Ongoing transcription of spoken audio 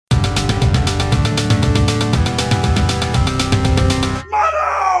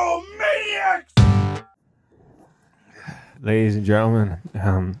ladies and gentlemen.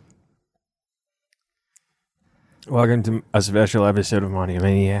 Welcome to a special episode of Monty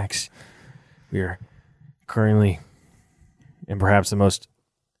Maniacs. We are currently in perhaps the most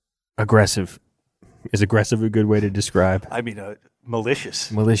aggressive. Is aggressive a good way to describe? I mean,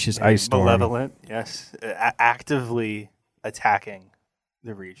 malicious. Malicious ice storm. Malevolent, yes. Actively attacking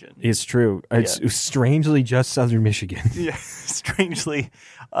the region. It's true. It's strangely just southern Michigan. Yeah, strangely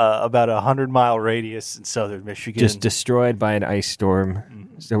about 100-mile radius in southern Michigan. Just destroyed by an ice storm.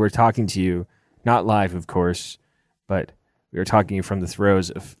 Mm-hmm. So we're talking to you, not live, of course, but we were talking to you from the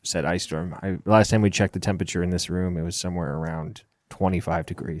throes of said ice storm. Last time we checked the temperature in this room, it was somewhere around 25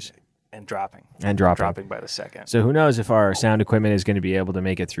 degrees. And dropping. Dropping by the second. So who knows if our sound equipment is going to be able to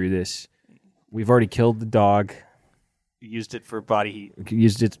make it through this. We've already killed the dog. Used it for body heat.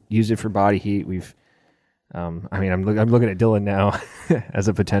 Used it for body heat. We've, I'm looking at Dylan now as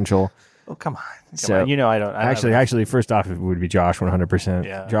a potential. Oh, come on. Come on. You know I don't. Actually, first off, it would be Josh 100%.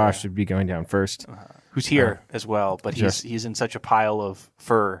 Yeah, Josh should be going down first. Who's here as well, but he's in such a pile of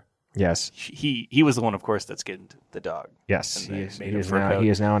fur. Yes. He was the one, of course, that skinned the dog. Yes. He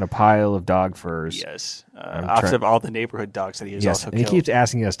is now in a pile of dog furs. Yes. Opposite all the neighborhood dogs that he has also killed. And he keeps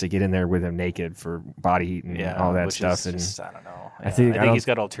asking us to get in there with him naked for body heat and all that stuff. I don't know. I think he's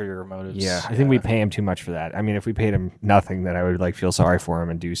got ulterior motives. Yeah. I think we pay him too much for that. I mean, if we paid him nothing, then I would feel sorry for him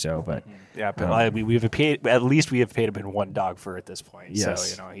and do so. But we have paid. At least we have paid him in one dog fur at this point.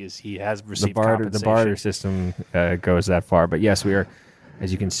 Yes. So he has received compensation. The barter system goes that far. But yes, we are. As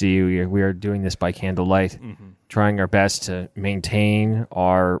you can see, we are doing this by candlelight, trying our best to maintain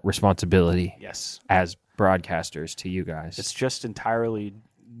our responsibility as broadcasters to you guys. It's just entirely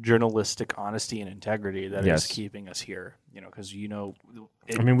journalistic honesty and integrity that is keeping us here. Because we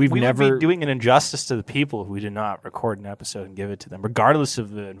would be doing an injustice to the people if we did not record an episode and give it to them, regardless of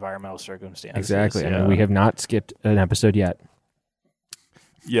the environmental circumstances. Exactly. I mean, we have not skipped an episode yet.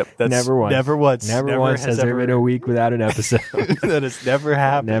 Yep, that's never once. Never once has there been a week without an episode. That has never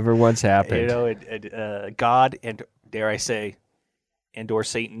happened. Never once happened. God and dare I say, or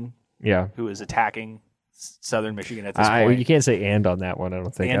Satan, who is attacking southern Michigan at this point. You can't say "and" on that one. I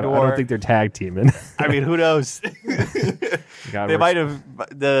don't think. I don't think they're tag teaming. I mean, who knows? They might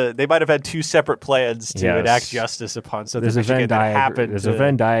have had two separate plans to enact justice upon southern Michigan. There's a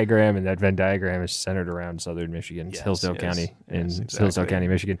Venn diagram, and that Venn diagram is centered around southern Michigan, Hillsdale County, Hillsdale County,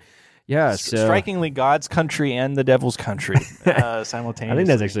 Michigan. Yeah, strikingly God's country and the devil's country simultaneously. I think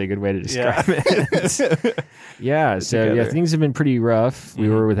that's actually a good way to describe it. Things have been pretty rough. We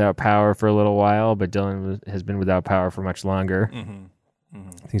were without power for a little while, but Dylan has been without power for much longer.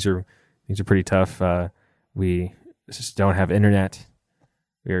 Things are pretty tough. We just don't have internet.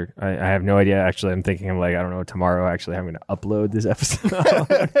 I have no idea. Actually, I'm thinking I don't know, tomorrow actually I'm going to upload this episode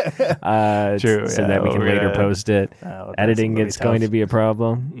True, so that we can later post it. Editing it's going to be a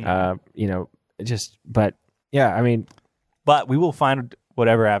problem. But we will find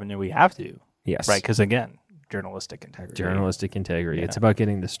whatever avenue we have to. Yes. Right, because again, journalistic integrity. Yeah. It's about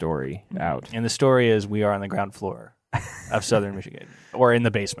getting the story out. And the story is we are on the ground floor of southern Michigan, or in the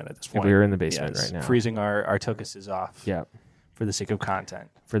basement at this point. We're in the basement right now. Freezing our tokuses off. Yeah. For the sake of content.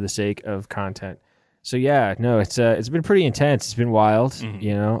 So it's been pretty intense. It's been wild.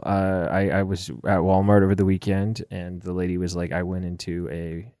 I was at Walmart over the weekend, and the lady was like, I went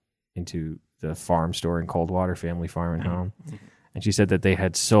into the farm store in Coldwater, family farm and home, and she said that they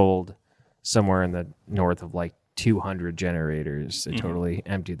had sold somewhere in the north of 200 generators. They totally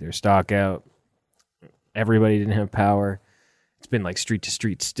emptied their stock out. Everybody didn't have power. It's been street to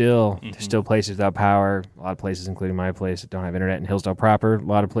street still. There's still places without power. A lot of places, including my place, that don't have internet in Hillsdale proper. A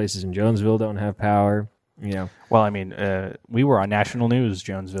lot of places in Jonesville don't have power. Well, I mean, we were on national news,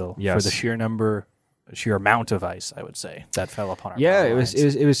 Jonesville, for the sheer amount of ice, I would say, that fell upon our it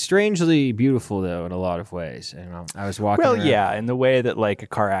was strangely beautiful though in a lot of ways. I was walking. Well, around. In the way that a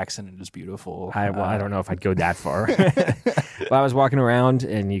car accident is beautiful. I don't know if I'd go that far. But I was walking around,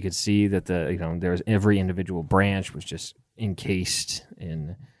 and you could see that there was every individual branch was just encased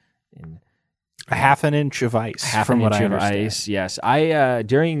in a half an inch of ice. Yes. I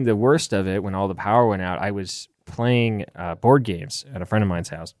during the worst of it, when all the power went out, I was playing board games at a friend of mine's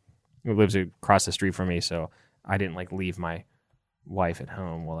house who lives across the street from me. So I didn't leave my wife at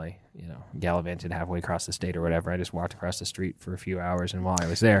home while I gallivanted halfway across the state or whatever. I just walked across the street for a few hours, and while I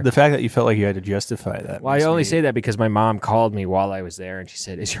was there, the fact that you felt like you had to justify that. Well, I only say that because my mom called me while I was there, and she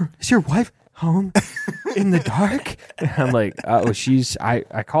said, "Is your wife home in the dark?" And I'm like, "Oh,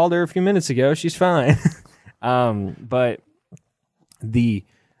 I called her a few minutes ago. She's fine." But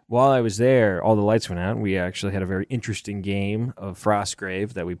while I was there, all the lights went out. We actually had a very interesting game of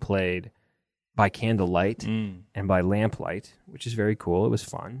Frostgrave that we played by candlelight and by lamplight, which is very cool. It was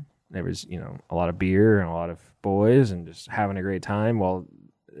fun. There was, a lot of beer and a lot of boys and just having a great time while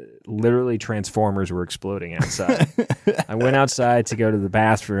literally Transformers were exploding outside. I went outside to go to the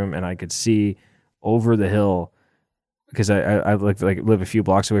bathroom and I could see over the hill because I live a few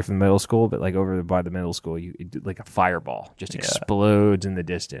blocks away from the middle school, but like over by the middle school, like a fireball just explodes in the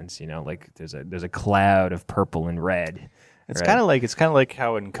distance. Like there's a cloud of purple and red. It's kind of like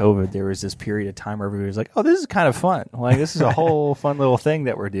how in COVID there was this period of time where everybody was like, "Oh, this is kind of fun. Like this is a whole fun little thing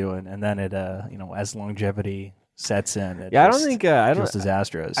that we're doing." And then it, as longevity sets in, I don't think feels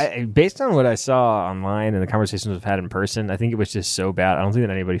disastrous. Based on what I saw online and the conversations we've had in person, I think it was just so bad. I don't think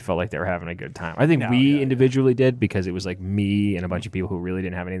that anybody felt like they were having a good time. I think we individually did because it was like me and a bunch of people who really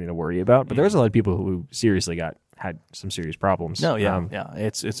didn't have anything to worry about. But there was a lot of people who seriously had some serious problems. No,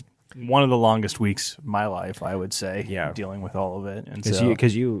 it's one of the longest weeks of my life, I would say. Yeah, dealing with all of it, and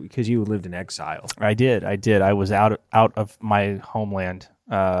because you lived in exile. I did. I was out of my homeland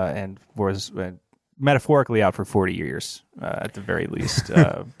and was metaphorically out for 40 years at the very least.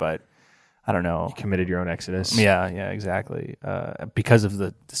 But I don't know. You committed your own exodus. Yeah, exactly. Because of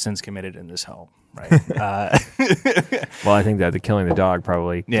the sins committed in this home. Right. Well, I think that the killing the dog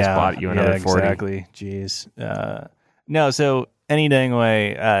probably just bought you another 40. Exactly. Jeez. No, so any dang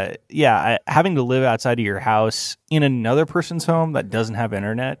way, having to live outside of your house in another person's home that doesn't have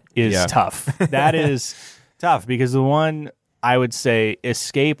internet is tough. That is tough because the one I would say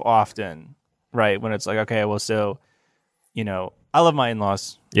escape often, right? When it's like, okay, well, so, I love my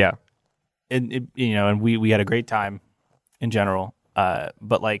in-laws. Yeah. And we had a great time in general.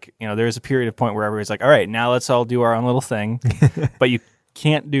 But like, there's a period of point where everybody's like, all right, now let's all do our own little thing. But you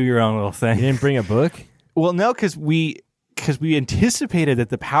can't do your own little thing. You didn't bring a book? Well, no, because we anticipated that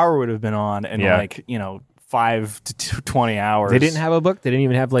the power would have been on in 5 to 20 hours. They didn't have a book? They didn't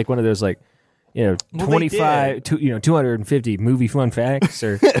even have like one of those like, 25, 250 movie fun facts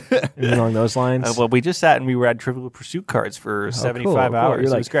or anything along those lines? Well, we just sat and we read Trivial Pursuit cards for 75 hours.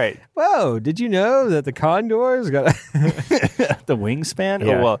 Cool. It was great. Whoa, did you know that the Condors got the wingspan?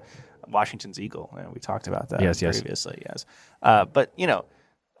 Yeah. Oh, well, Washington's Eagle. Yeah, we talked about that previously. Yes. But,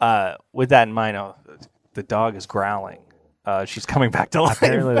 with that in mind, the dog is growling. She's coming back to life.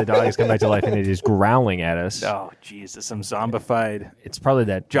 Apparently the dog is coming back to life and it is growling at us. Oh, Jesus, I'm zombified. It's probably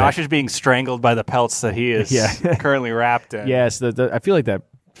that... Josh is being strangled by the pelts that he is currently wrapped in. Yes, I feel like that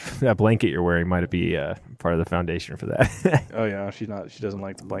blanket you're wearing might be part of the foundation for that. Oh, yeah, she doesn't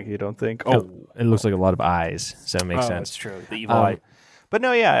like the blanket, you don't think? Oh, it looks like a lot of eyes, so it makes sense. That's true, the evil eye. But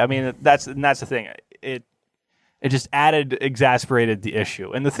no, I mean, that's the thing. It just exasperated the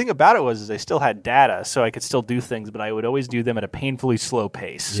issue. And the thing about it was I still had data, so I could still do things, but I would always do them at a painfully slow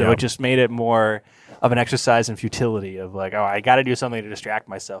pace. So it just made it more of an exercise in futility of like, oh, I got to do something to distract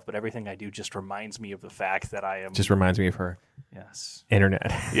myself, but everything I do just reminds me of the fact that I am... Just reminds me of her. Yes.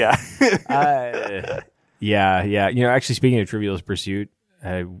 Internet. Yeah. Yeah. Actually, speaking of Trivial Pursuit,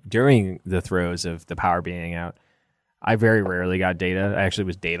 during the throes of the power being out, I very rarely got data. I actually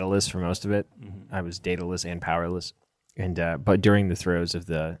was dataless for most of it. Mm-hmm. I was dataless and powerless. And but during the throes of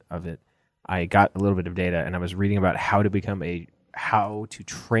it, I got a little bit of data, and I was reading about how to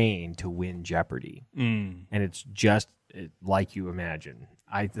train to win Jeopardy. And it's just like you imagine.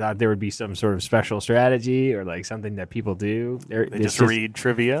 I thought there would be some sort of special strategy or like something that people do. They just read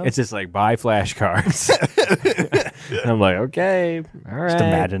trivia. It's just like buy flashcards. I'm like, okay, all right. Just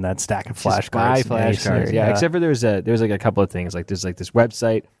imagine that stack of flashcards. Buy flashcards. Yeah, except for there's like a couple of things. Like there's like this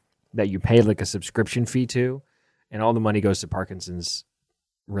website that you pay like a subscription fee to, and all the money goes to Parkinson's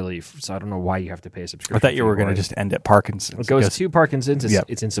relief. So I don't know why you have to pay a subscription. I thought you were going to just end at Parkinson's. It goes to Parkinson's.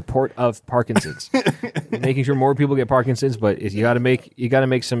 It's in support of Parkinson's, making sure more people get Parkinson's. But you got to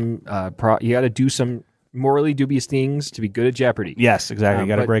make some. You got to do some morally dubious things to be good at Jeopardy. Yes, exactly. You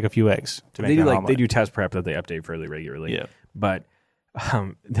got to break a few eggs to make they do test prep that they update fairly regularly. Yeah, but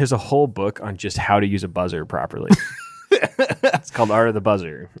there's a whole book on just how to use a buzzer properly. It's called Art of the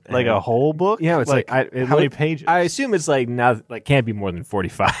Buzzer. Like a whole book? Yeah, it's how many pages? I assume it's like can't be more than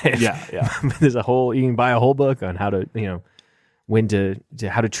 45. Yeah. There's you can buy a whole book on how to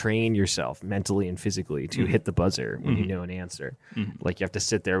how to train yourself mentally and physically to hit the buzzer when you know an answer. Like you have to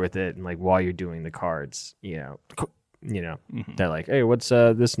sit there with it and like while you're doing the cards, they're like, hey, what's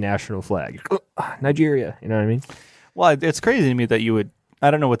this national flag? Nigeria. You know what I mean? Well, it's crazy to me that you would. I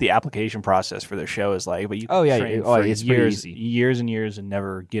don't know what the application process for their show is like, but you can train for it's years and years and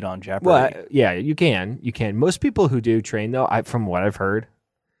never get on Jeopardy. Well, you can. Most people who do train, though, from what I've heard,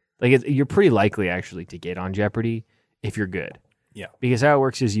 like you're pretty likely actually to get on Jeopardy if you're good. Yeah. Because how it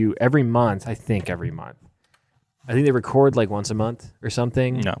works is every month, I think they record like once a month or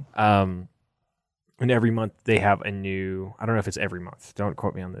something. No. And every month they have a new, I don't know if it's every month, don't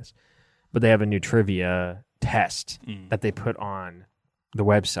quote me on this, but they have a new trivia test that they put on the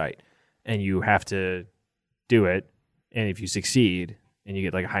website, and you have to do it. And if you succeed and you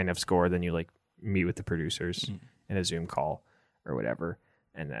get like a high enough score, then you like meet with the producers in a Zoom call or whatever.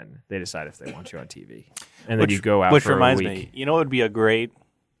 And then they decide if they want you on TV. And then you go out which for reminds a week. me, you know what would be a great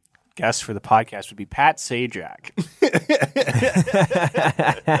guest for the podcast would be Pat Sajak.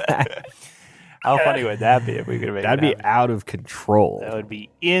 How funny would that be if we could make That'd be out of control. That would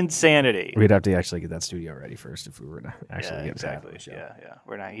be insanity. We'd have to actually get that studio ready first if we were to actually get exactly. Pat. Yeah.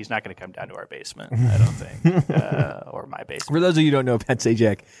 We're not. He's not going to come down to our basement, I don't think, or my basement. For those of you who don't know, Pat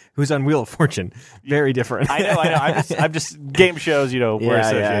Sajak, who's on Wheel of Fortune, very different. I know. I'm just game shows. We're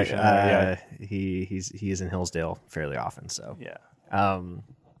association. He is in Hillsdale fairly often, so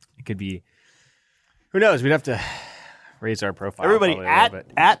it could be. Who knows? We'd have to raise our profile. Everybody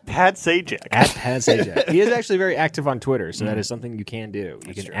at Pat Sajak. At Pat Sajak. He is actually very active on Twitter, so that is something you can do.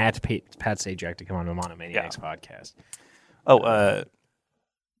 You can at Pat Sajak to come on the Monomaniacs podcast. Oh,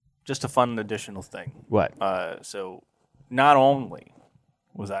 just a fun additional thing. What? So not only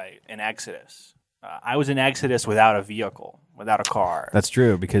was I in Exodus, I was in Exodus without a vehicle, without a car. That's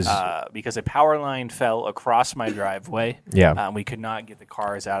true because a power line fell across my driveway. Yeah. We could not get the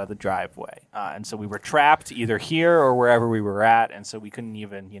cars out of the driveway. And so we were trapped either here or wherever we were at. And so we couldn't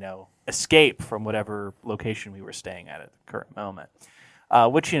even, escape from whatever location we were staying at the current moment,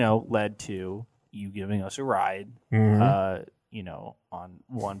 which, led to you giving us a ride, on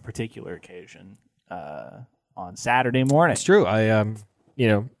one particular occasion on Saturday morning. It's true.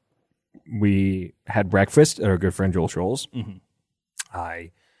 We had breakfast at our good friend Joel Scholl's.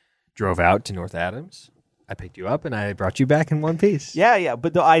 I drove out to North Adams. I picked you up, and I brought you back in one piece. Yeah.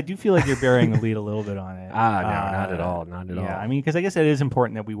 But I do feel like you're bearing the lead a little bit on it. No, not at all. Not at all. I mean, because I guess it is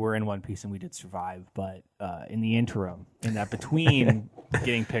important that we were in one piece and we did survive. But in the interim, in that between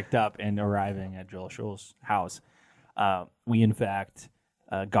getting picked up and arriving at Joel Scholl's house, we in fact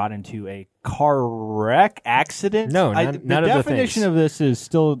got into a car wreck accident. No, none of the definition of this is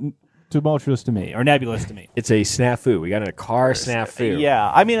still tumultuous to me, or nebulous to me. It's a snafu. We got in a car snafu. Yeah,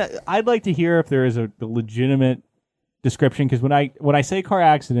 I mean, I'd like to hear if there is a legitimate description, because when I say car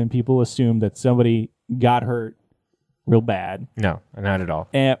accident, people assume that somebody got hurt real bad. No, not at all.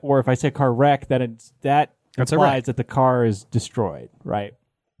 Or if I say car wreck, that implies that the car is destroyed, right?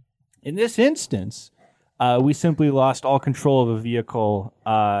 In this instance, we simply lost all control of a vehicle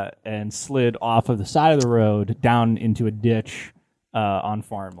and slid off of the side of the road down into a ditch on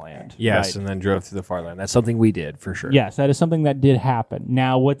farmland. Yes, right? And then drove through the farmland. That's something we did, for sure. Yes, that is something that did happen.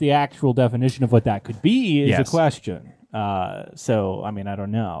 Now, what the actual definition of what that could be is a question. So, I mean, I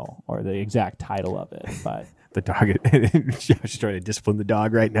don't know, or the exact title of it, but... The dog, Josh is trying to discipline the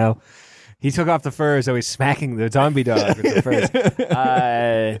dog right now. He took off the fur, so he's smacking the zombie dog with the furs.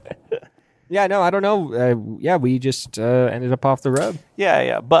 Yeah, no, I don't know. We just ended up off the road.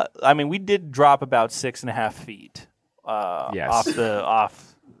 Yeah. But, I mean, we did drop about 6.5 feet. Yes.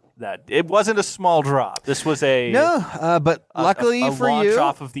 Off that. It wasn't a small drop. This was but luckily a for launch you,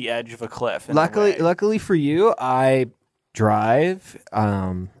 off of the edge of a cliff. Luckily for you, I drive.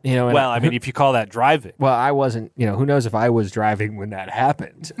 Well, I mean, if you call that driving. Well, I wasn't. Who knows if I was driving when that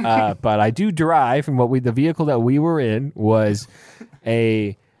happened? But I do drive, and the vehicle that we were in was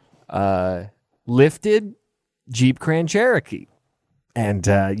a lifted Jeep Grand Cherokee, and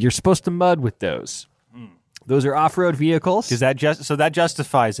you're supposed to mud with those. Those are off-road vehicles. That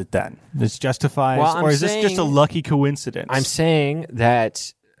justifies it then? This justifies, or is this just a lucky coincidence? I'm saying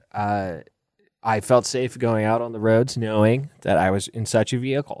that I felt safe going out on the roads knowing that I was in such a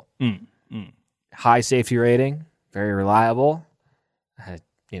vehicle. High safety rating, very reliable.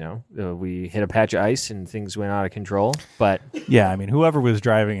 We hit a patch of ice and things went out of control. But yeah, I mean, whoever was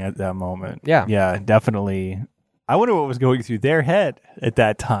driving at that moment, yeah, definitely. I wonder what was going through their head at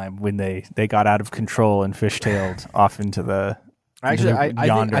that time when they got out of control and fishtailed off into the. Actually,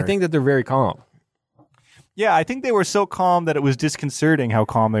 I think that they're very calm. Yeah, I think they were so calm that it was disconcerting how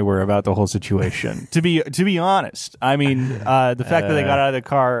calm they were about the whole situation. to be honest, I mean, the fact that they got out of the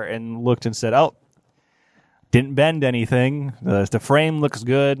car and looked and said, "Oh, didn't bend anything. The frame looks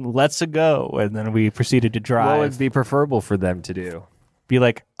good. Let's go," and then we proceeded to drive. What would be preferable for them to do? Be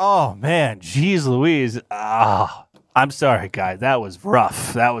like, "Oh man, geez Louise, I'm sorry, guys. That was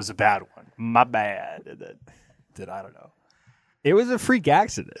rough. That was a bad one. My bad." I don't know. It was a freak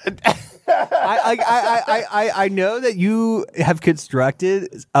accident. I know that you have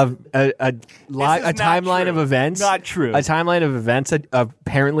constructed a timeline of events. Not true. A timeline of events that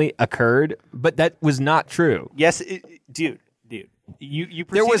apparently occurred, but that was not true. Yes, dude. You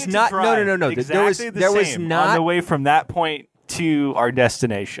there was not no. Exactly there was not on the way from that point to our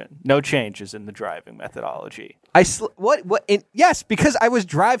destination. No changes in the driving methodology. Yes, because I was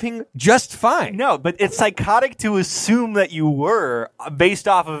driving just fine. No, but it's psychotic to assume that you were based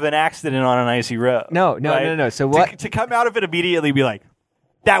off of an accident on an icy road. No. So what? To come out of it immediately and be like,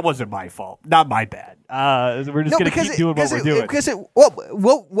 that wasn't my fault, not my bad. We're just going to keep doing what we're doing.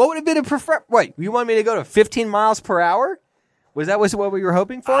 What would have been a prefer? Wait, you want me to go to 15 miles per hour? Was that what we were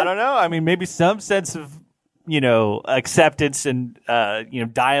hoping for? I don't know. I mean, maybe some sense of acceptance and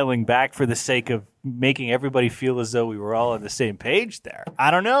dialing back for the sake of making everybody feel as though we were all on the same page there.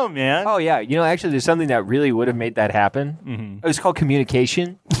 I don't know, man. Oh yeah, actually, there's something that really would have made that happen. Mm-hmm. It was called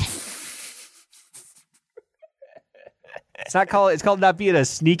communication. It's called not being a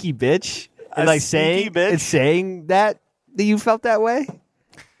sneaky bitch. And saying that you felt that way.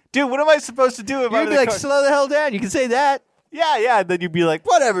 Dude, what am I supposed to do? You'd be like, slow the hell down. You can say that. Yeah. And then you'd be like,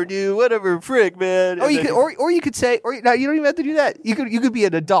 whatever, dude. Whatever, frick, man. Or you could say, no, you don't even have to do that. You could be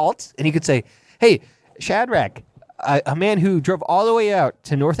an adult and you could say, hey, Shadrach, a man who drove all the way out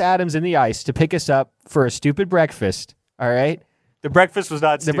to North Adams in the ice to pick us up for a stupid breakfast. All right. The breakfast was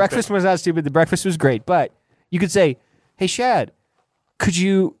not stupid. The breakfast was not stupid. The breakfast was great. But you could say, hey, Shad, could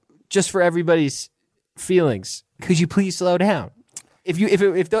you, just for everybody's feelings, could you please slow down? If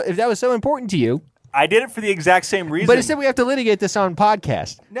that was so important to you. I did it for the exact same reason. But instead we have to litigate this on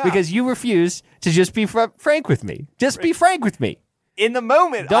podcast because you refuse to just be frank with me. Just be frank with me. In the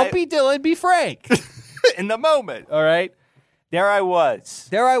moment. Don't be Dylan, be frank. In the moment, all right? There I was.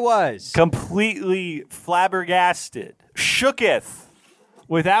 Completely flabbergasted. Shooketh.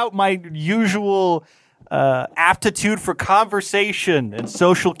 Without my usual aptitude for conversation and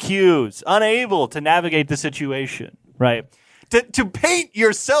social cues. Unable to navigate the situation, right? To paint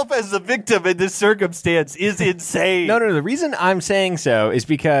yourself as the victim in this circumstance is insane. No. The reason I'm saying so is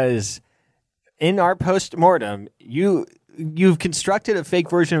because in our post-mortem, you've constructed a fake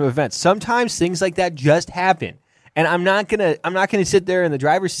version of events. Sometimes things like that just happen. And I'm not gonna sit there in the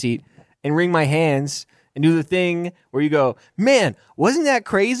driver's seat and wring my hands and do the thing where you go, man, wasn't that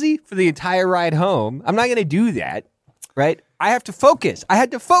crazy for the entire ride home? I'm not going to do that, right? I had to focus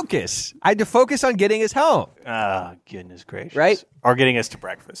on getting us home. Oh, goodness gracious. Right? Or getting us to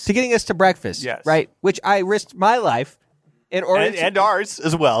breakfast. Yes. Right? Which I risked my life in order and ours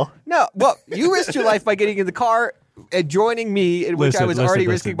as well. No, well, you risked your life by getting in the car and joining me, in which I was already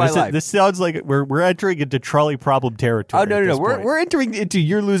risking my life. This sounds like we're entering into trolley problem territory. Oh no! We're entering into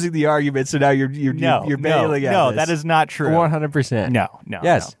you're losing the argument, so now you're bailing out. No, that is not true. 100%. No.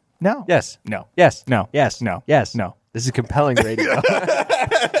 Yes. No. Yes. No. Yes. No. Yes. No. Yes. No. This is compelling radio.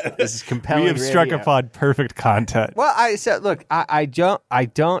 This is compelling. We have struck upon perfect content. Well, I said, look, I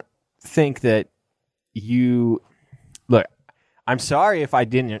don't think that you look. I'm sorry if I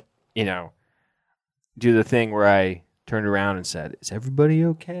didn't, do the thing where I turned around and said, "Is everybody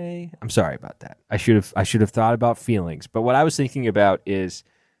okay?" I'm sorry about that. I should have thought about feelings. But what I was thinking about is,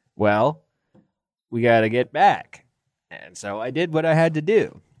 well, we got to get back, and so I did what I had to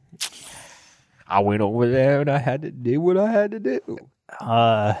do. I went over there and I had to do what I had to do.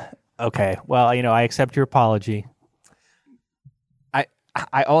 Okay. Well, I accept your apology.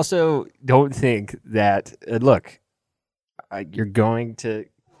 I also don't think that look, you're going to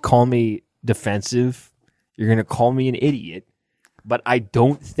call me defensive. You're going to call me an idiot, but I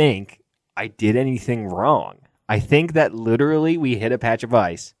don't think I did anything wrong. I think that literally we hit a patch of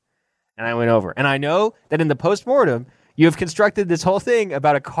ice and I went over. And I know that in the postmortem, you have constructed this whole thing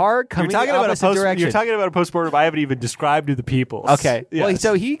about a car coming the opposite direction. You're talking about a postmortem I haven't even described to the people. Okay. Yes. Well,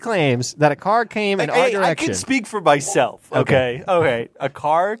 so he claims that a car came in our direction. I can speak for myself. Okay. A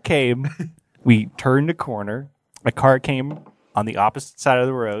car came. We turned a corner. A car came on the opposite side of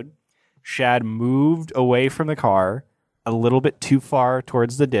the road. Shad moved away from the car a little bit too far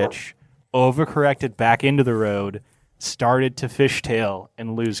towards the ditch, overcorrected back into the road, started to fishtail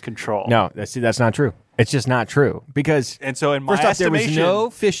and lose control. No, that's not true. It's just not true. Because and so in my first off, estimation, there was no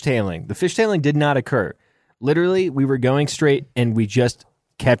fishtailing. The fishtailing did not occur. Literally, we were going straight and we just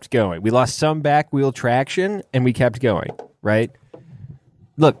kept going. We lost some back wheel traction and we kept going, right?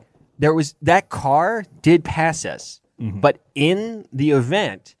 Look, that car did pass us. Mm-hmm. But in the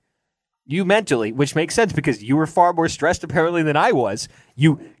event, you mentally, which makes sense because you were far more stressed apparently than I was,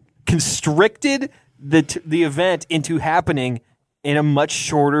 you constricted the event into happening in a much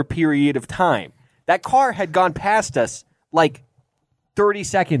shorter period of time. That car had gone past us like 30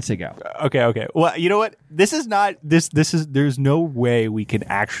 seconds ago. Okay. Well, you know what? This is not this is there's no way we can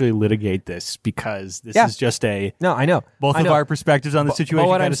actually litigate this because this is just No, I know. Both of our perspectives on the situation. But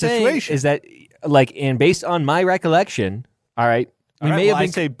what I'm saying is that based on my recollection, all right, I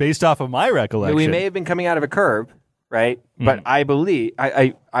say based off of my recollection. We may have been coming out of a curb, right? But I believe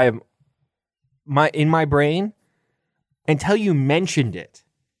I am in my brain until you mentioned it.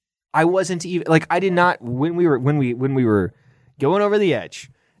 I wasn't even like I did not when we were going over the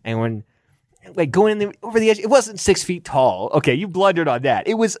edge and when like going over the edge. It wasn't 6 feet tall. Okay, you blundered on that.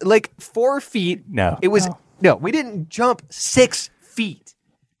 It was like 4 feet. No, it was no. We didn't jump 6 feet.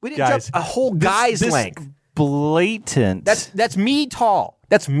 We didn't jump a whole guy's length. Blatant. That's me tall.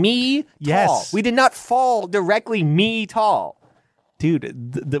 That's me tall. We did not fall directly me tall.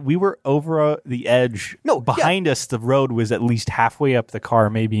 Dude, we were over the edge. No, behind us, the road was at least halfway up the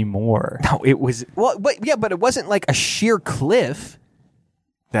car, maybe more. No, it was but it wasn't like a sheer cliff.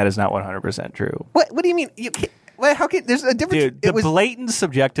 That is not 100% true. What do you mean? How can there's a difference? Dude, blatant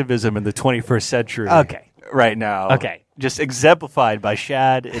subjectivism in the 21st century. Okay, right now. Okay, just exemplified by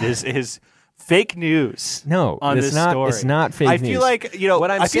Shad. It is fake news. No, on it's this not. Story. It's not fake news. I feel like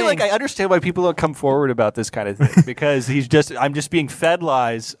I feel like I understand why people don't come forward about this kind of thing because I'm just being fed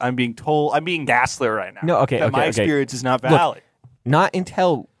lies. I'm being told. I'm being gaslit right now. No, okay. My experience is not valid. Look, not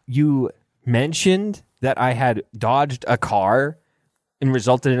until you mentioned that I had dodged a car and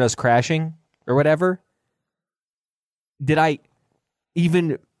resulted in us crashing or whatever, did I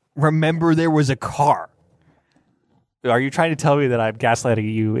even remember there was a car. Are you trying to tell me that I'm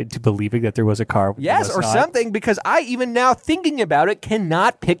gaslighting you into believing that there was a car? Yes, or something, because I even now thinking about it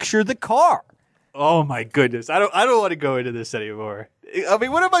cannot picture the car. Oh my goodness. I don't want to go into this anymore. I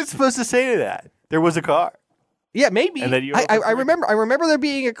mean, what am I supposed to say to that? There was a car. Yeah, maybe. And then I remember there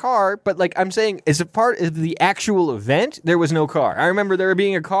being a car, but like I'm saying, as a part of the actual event, there was no car. I remember there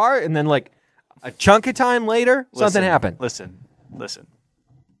being a car, and then like a chunk of time later, something happened. Listen.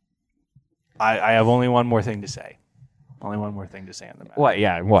 I have only one more thing to say. Only one more thing to say on the matter. What?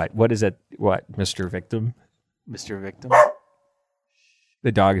 Yeah, what? What is it? What, Mr. Victim? Mr. Victim?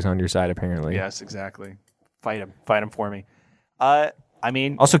 The dog is on your side, apparently. Yes, exactly. Fight him. Fight him for me. I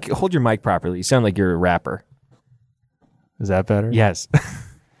mean... Also, hold your mic properly. You sound like you're a rapper. Is that better? Yes.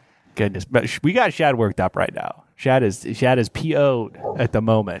 Goodness. But we got Shad worked up right now. Shad is PO'd at the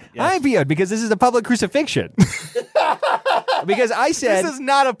moment. Yes. I'm PO'd because this is a public crucifixion. Because I said... This is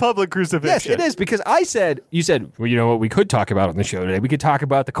not a public crucifixion. Yes, it is, because you said, well, you know what we could talk about on the show today? We could talk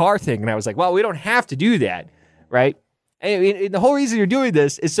about the car thing. And I was like, well, we don't have to do that, right? And the whole reason you're doing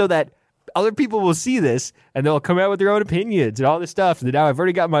this is so that other people will see this and they'll come out with their own opinions and all this stuff. And now I've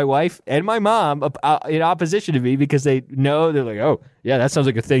already got my wife and my mom in opposition to me because they know, they're like, oh, yeah, that sounds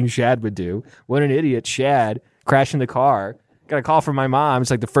like a thing Shad would do. What an idiot, Shad, crashing the car. Got a call from my mom. It's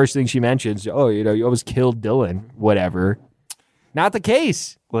like the first thing she mentions. Oh, you almost killed Dylan. Whatever. Not the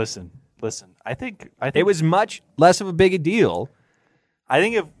case. Listen. I think it was much less of a big a deal. I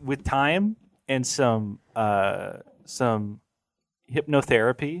think if with time and some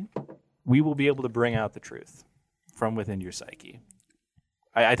hypnotherapy, we will be able to bring out the truth from within your psyche.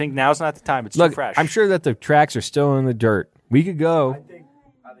 I think now's not the time. It's too fresh. I'm sure that the tracks are still in the dirt. We could go. I think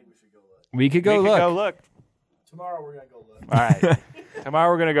we should go look. We could go look. Tomorrow we're gonna go look. All right.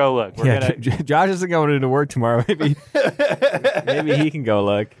 Tomorrow we're gonna go look. Josh isn't going into work tomorrow. Maybe he can go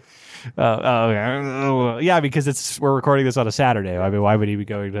look. Yeah, because we're recording this on a Saturday. I mean, why would he be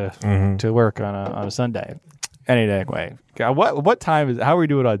going to work on a Sunday? Anyway, what time is? How are we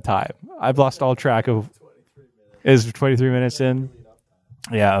doing on time? I've lost all track of. 23 minutes. Is 23 minutes in?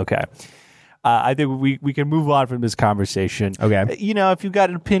 Yeah. Okay. I think we can move on from this conversation. Okay. If you've got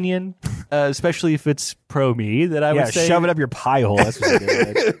an opinion, especially if it's pro me, that I would say shove it up your pie hole. That's what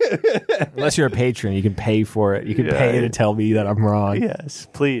you're doing. Unless you're a patron, you can pay for it. You can pay to tell me that I'm wrong. Yes,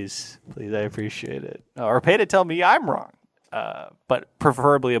 please, I appreciate it. Or pay to tell me I'm wrong, but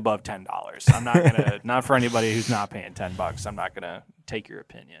preferably above $10. I'm not gonna. Not for anybody who's not paying $10. I'm not gonna take your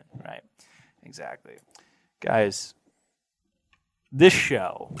opinion. Right? Exactly, guys. This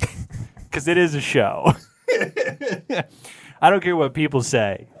show. Because it is a show. I don't care what people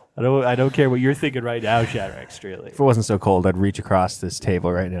say. I don't care what you're thinking right now, Shadrack Straley. If it wasn't so cold, I'd reach across this table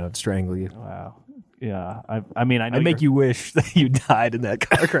right now and strangle you. Wow. Yeah. I mean, I know I'd make you wish that you died in that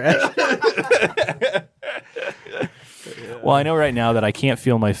car crash. Well, I know right now that I can't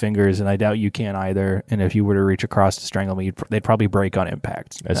feel my fingers, and I doubt you can either. And if you were to reach across to strangle me, they'd probably break on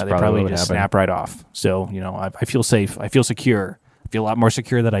impact. They'd probably just snap right off. So, I feel safe. I feel secure. I feel a lot more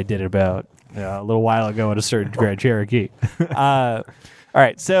secure than I did about a little while ago at a certain Grand Cherokee. All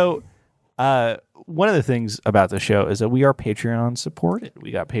right. So one of the things about the show is that we are Patreon supported.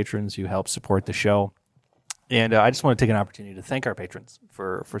 We got patrons who help support the show. And I just want to take an opportunity to thank our patrons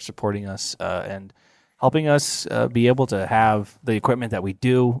for supporting us and helping us be able to have the equipment that we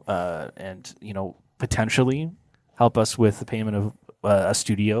do and, potentially help us with the payment a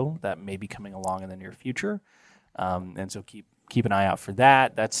studio that may be coming along in the near future. And so keep an eye out for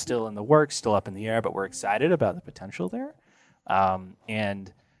that. That's still in the works, still up in the air, but we're excited about the potential there.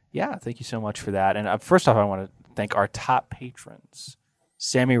 And yeah, thank you so much for that. And first off, I want to thank our top patrons,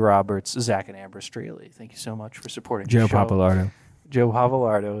 Sammy Roberts, Zach, and Amber Straley. Thank you so much for supporting Joe the show. Papalardo. Joe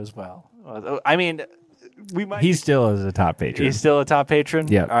Papalardo as well. I mean, he still is a top patron. He's still a top patron?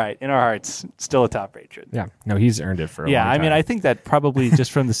 Yeah. All right. In our hearts, still a top patron. Yeah. No, he's earned it for a long time. I mean, I think that probably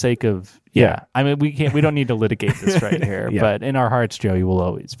just from the sake of, I mean, we don't need to litigate this right here, but in our hearts, Joe, you will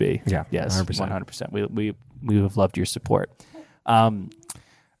always be. Yeah. Yes. 100%. 100%. We have loved your support.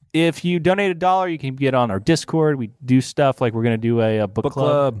 If you donate $1, you can get on our Discord. We do stuff like we're going to do a book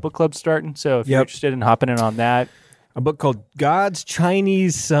club starting. So if you're interested in hopping in on that. A book called God's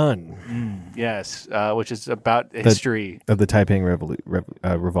Chinese Son. Yes, which is about history of the Taiping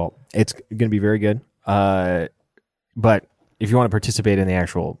Revolt. It's going to be very good. But if you want to participate in the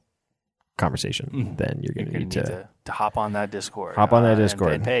actual conversation, then you're going to need to hop on that Discord. Hop on that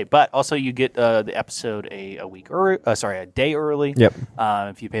Discord and pay. But also, you get the episode a day early. Yep.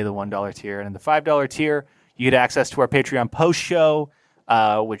 If you pay the $1 tier, and in the $5 tier, you get access to our Patreon post show,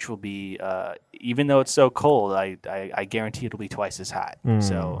 which will be even though it's so cold, I guarantee it'll be twice as hot.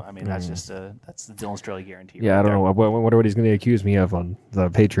 So I mean, that's just that's the Dylan Straley guarantee. Yeah, I don't know. I wonder what he's going to accuse me of on the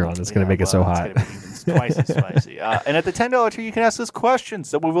Patreon. That's going to make it so hot. It's twice as spicy. And at the $10 tier, you can ask us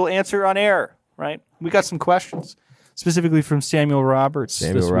questions that we will answer on air. Right? We got some questions specifically from Samuel Roberts.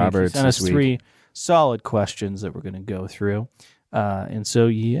 Samuel Roberts sent us 3 solid questions that we're going to go through. And so,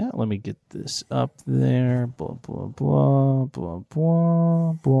 let me get this up there. Blah, blah, blah, blah,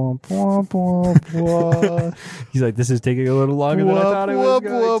 blah, blah, blah, blah, blah. He's like, this is taking a little longer than I thought it was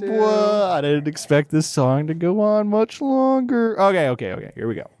going to. I didn't expect this song to go on much longer. Okay. Here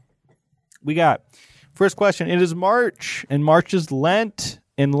we go. We got first question. It is March, and March is Lent,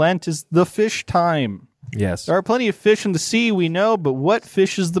 and Lent is the fish time. Yes. There are plenty of fish in the sea, we know, but what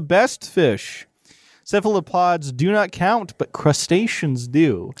fish is the best fish? Cephalopods do not count, but crustaceans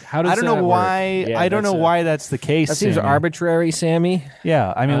do. How does I don't know why. Yeah, I don't know why that's the case. That seems Sammy. arbitrary, Sammy.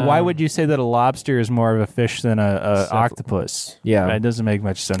 Yeah, I mean, why would you say that a lobster is more of a fish than a octopus? Yeah, it doesn't make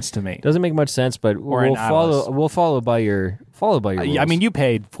much sense to me. Doesn't make much sense, but we'll follow by your rules. I mean, you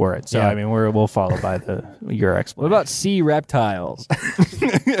paid for it, so I mean, we'll follow by your explanation. What about sea reptiles?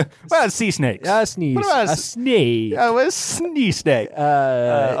 What about sea snakes? A snake. A sea snake.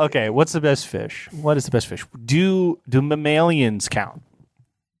 Okay, what's the best fish? What is the best fish? Do mammalians count?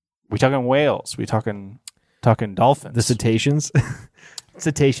 We talking whales? We talking dolphins? The cetaceans?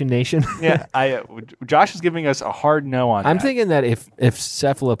 Cetacean Nation? Yeah, Josh is giving us a hard no on that. I'm thinking that if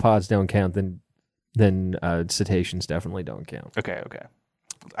cephalopods don't count, then cetaceans definitely don't count. Okay.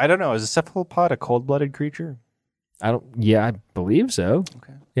 I don't know. Is a cephalopod a cold-blooded creature? I believe so.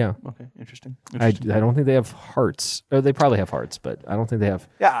 Okay. Yeah. Okay. Interesting. I don't think they have hearts. Or they probably have hearts, but I don't think they have.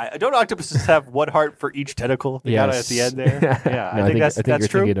 Yeah. Don't octopuses have one heart for each tentacle? They got it at the end there. Yeah. No, I think that's you're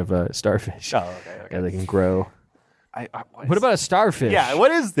true. Thinking of a starfish. Oh, okay. Yeah, they can grow. What about a starfish? Yeah. What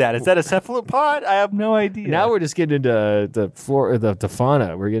is that? Is that a cephalopod? I have no idea. Now we're just getting into the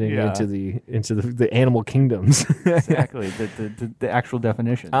fauna. We're getting into the animal kingdoms. Exactly. The actual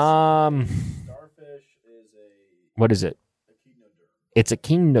definitions. Starfish is what is it? It's a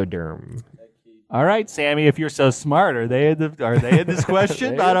echinoderm. All right, Sammy, if you're so smart, are they in this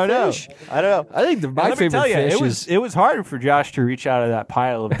question? I don't know. I think my favorite fish it was hard for Josh to reach out of that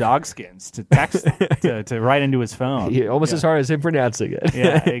pile of dog skins to text to write into his phone. Almost as hard as him pronouncing it.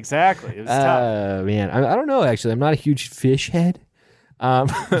 Yeah, exactly. It was tough. Man, I don't know. Actually, I'm not a huge fish head.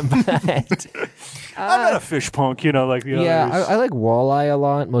 But I'm not a fish punk, like the others. I like walleye a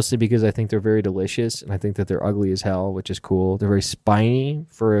lot, mostly because I think they're very delicious, and I think that they're ugly as hell, which is cool. They're very spiny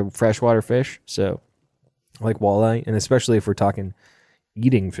for a freshwater fish, so I like walleye, and especially if we're talking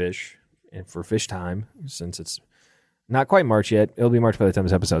eating fish and for fish time, since it's not quite March yet. It'll be March by the time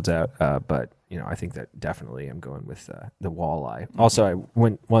this episode's out, but I think that definitely I'm going with the walleye. Mm-hmm. Also, I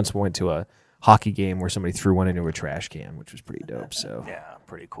once went to a hockey game where somebody threw one into a trash can, which was pretty dope. So yeah,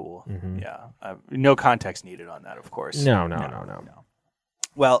 pretty cool. Mm-hmm. Yeah, no context needed on that, of course. No.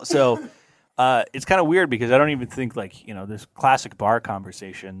 Well, so it's kind of weird because I don't even think there's classic bar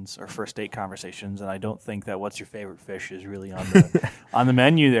conversations or first date conversations, and I don't think that what's your favorite fish is really on the on the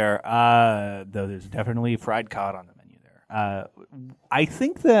menu there. Though there's definitely fried cod on the menu there. I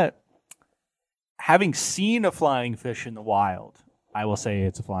think that having seen a flying fish in the wild, I will say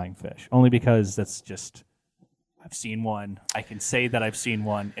it's a flying fish, only because that's just I've seen one. I can say that I've seen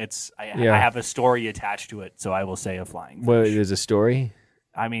one. I have a story attached to it, so I will say a flying fish. Well, there's a story?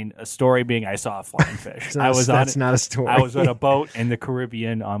 I mean, a story being I saw a flying fish. That's not a story. I was on a boat in the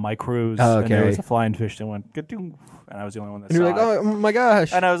Caribbean on my cruise, and there was a flying fish that went, and I was the only one that saw it. And you're like, oh my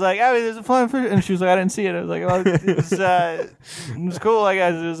gosh. And I was like, Abby, there's a flying fish. And she was like, I didn't see it. I was like, oh, it was cool, I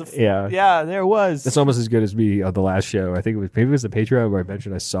guess. Yeah, there it was. It's almost as good as me on the last show. I think maybe it was the Patreon where I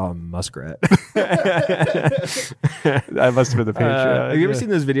mentioned I saw a muskrat. That must have been the Patreon. Have you ever seen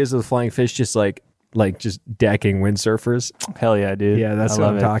those videos of the flying fish just just decking windsurfers? Hell yeah, dude. Yeah, that's what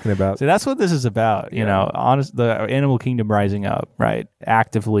I'm talking about. So that's what this is about. You know, the animal kingdom rising up, right?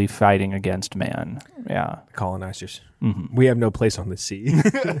 Actively fighting against man. Yeah. Colonizers. Mm-hmm. We have no place on the sea.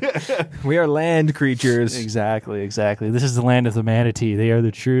 We are land creatures. Exactly. This is the land of the manatee. They are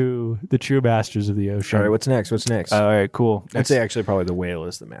the true masters of the ocean. All right, what's next? All right, cool. I'd say actually probably the whale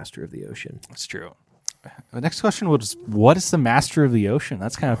is the master of the ocean. That's true. The next question was, what is the master of the ocean?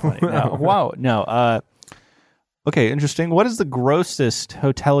 That's kind of funny. No, wow. No. Okay, interesting. What is the grossest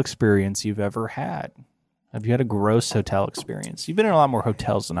hotel experience you've ever had? Have you had a gross hotel experience? You've been in a lot more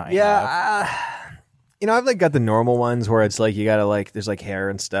hotels than I have. I've got the normal ones where it's like you gotta there's hair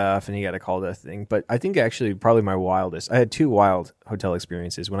and stuff, and you gotta call that thing. But I think actually probably my wildest. I had 2 wild hotel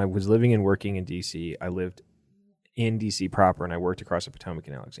experiences when I was living and working in DC. I lived in DC proper, and I worked across the Potomac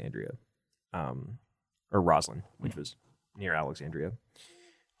in Alexandria. Or Roslyn, which was near Alexandria.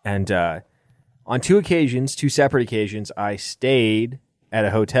 And on 2 separate occasions, I stayed at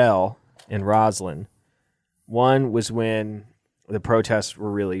a hotel in Roslyn. One was when the protests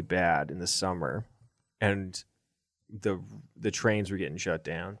were really bad in the summer, and the trains were getting shut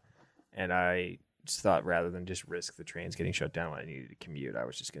down. And I just thought rather than just risk the trains getting shut down when I needed to commute, I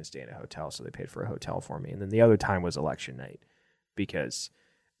was just going to stay in a hotel, so they paid for a hotel for me. And then the other time was election night, because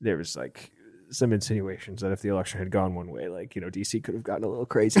there was some insinuations that if the election had gone one way, DC could have gotten a little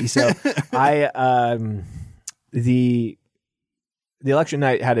crazy. So the election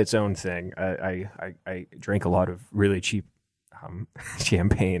night had its own thing. I drank a lot of really cheap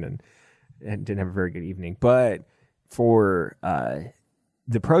champagne and didn't have a very good evening. But for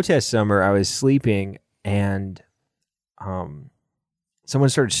the protest summer, I was sleeping and someone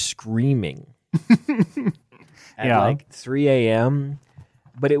started screaming at 3 a.m.,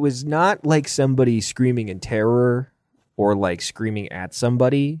 but it was not like somebody screaming in terror or screaming at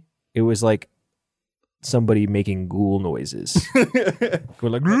somebody. It was like somebody making ghoul noises.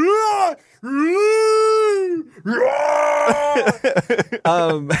 Going like,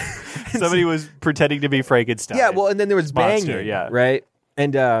 somebody was pretending to be Frankenstein. Yeah, well, and then there was banging, right?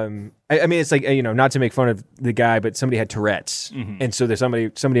 And I mean, it's not to make fun of the guy, but somebody had Tourette's, and so there's somebody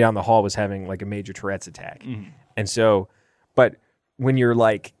down the hall was having a major Tourette's attack, and so, but when you're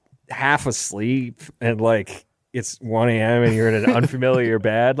half asleep and it's 1 a.m. and you're in an unfamiliar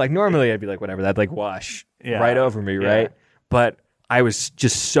bed, normally I'd be whatever, that'd wash right over me, right? But I was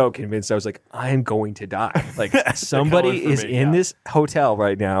just so convinced. I was I'm going to die. Somebody is in this hotel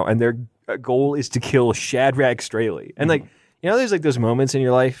right now, and their goal is to kill Shadrach Straley. And there's those moments in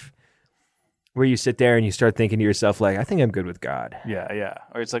your life where you sit there and you start thinking to yourself, I think I'm good with God. Yeah.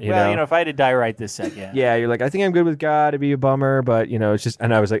 Or it's if I had to die right this second. Yeah, you're I think I'm good with God. It'd be a bummer, but it's just.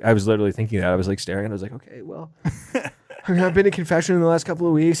 And I was I was literally thinking that. I was staring, and I was okay, well, I've been in confession in the last couple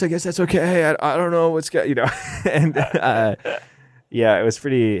of weeks. I guess that's okay. I don't know what's and yeah, it was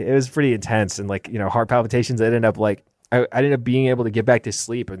pretty intense, and heart palpitations. I ended up I ended up being able to get back to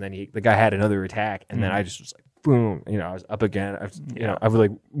sleep, and then the guy had another attack, and then I just was boom, I was up again. I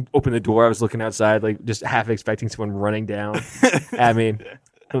would open the door. I was looking outside, just half expecting someone running down at me.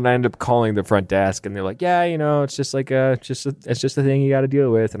 And I ended up calling the front desk, and they're yeah, it's just it's just a thing you got to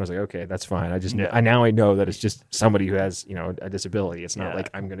deal with. And I was okay, that's fine. I know that it's just somebody who has a disability. It's not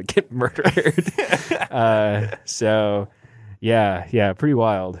I'm gonna get murdered. So yeah, pretty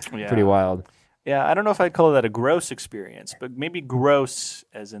wild. Yeah. Pretty wild. Yeah, I don't know if I'd call that a gross experience, but maybe gross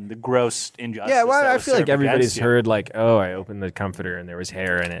as in the gross injustice. Yeah, well, I feel everybody's heard oh, I opened the comforter and there was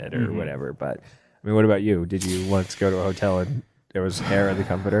hair in it or whatever. But I mean, what about you? Did you once go to a hotel and there was hair in the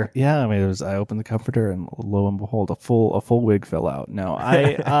comforter? Yeah, I mean, I opened the comforter and lo and behold, a full wig fell out. No,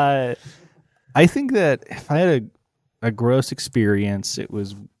 I think that if I had a gross experience, it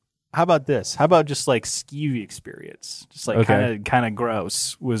was. How about this? How about just skeevy experience? Just kind of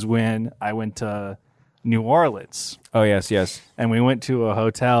gross was when I went to New Orleans. Oh, yes. And we went to a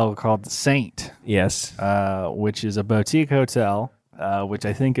hotel called the Saint. Yes. Which is a boutique hotel, which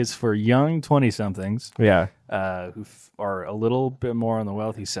I think is for young 20-somethings. Yeah. Who are a little bit more on the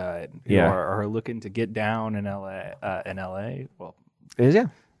wealthy side. Who are looking to get down in LA. Well, yeah.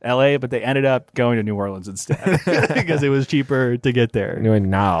 LA, but they ended up going to New Orleans instead because it was cheaper to get there.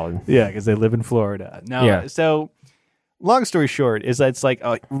 Now. Yeah, because they live in Florida. No, yeah. So long story short is that it's like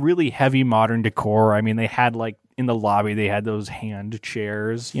a really heavy modern decor. I mean, they had like in the lobby, they had those hand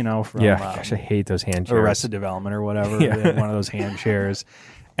chairs, you know, from gosh, I hate those hand chairs. Arrested Development or whatever. They had one of those hand chairs.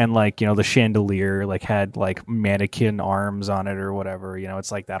 And like, you know, the chandelier like had like mannequin arms on it or whatever. You know,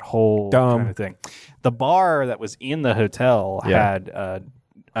 it's like that whole kind of thing. The bar that was in the hotel had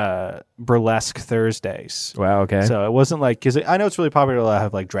burlesque Thursdays. Wow, okay. So it wasn't like, because I know it's really popular to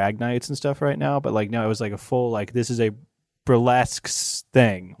have like drag nights and stuff right now, but like, no, it was like a full, like, this is a burlesque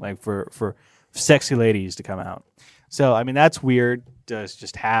thing, like for sexy ladies to come out. So, I mean, that's weird to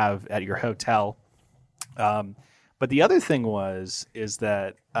just have at your hotel. But the other thing is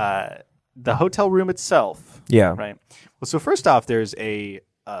that the hotel room itself. Yeah. Right. Well, so first off, there's a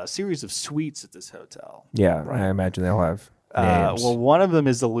series of suites at this hotel. Yeah, right? I imagine they'll have names. Well, one of them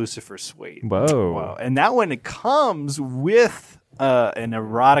is the Lucifer Suite. Whoa. And that one, it comes with an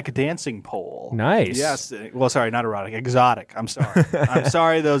erotic dancing pole. Nice. Yes. Well, sorry, not erotic, exotic. I'm sorry. I'm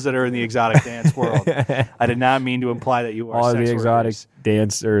sorry, those that are in the exotic dance world. I did not mean to imply that you are all sex the exotic workers.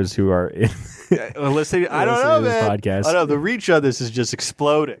 Dancers who are in. Well, listen, I don't know, man. Podcast. I know the reach of this is just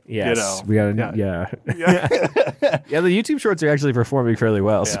exploding. Yes, you know? we got yeah. The YouTube shorts are actually performing fairly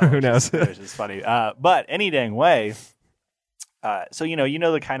well. So who knows? Which is funny. But any dang way. So you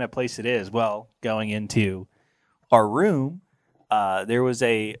know the kind of place it is. Well, going into our room, there was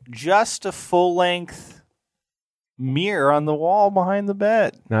just a full length mirror on the wall behind the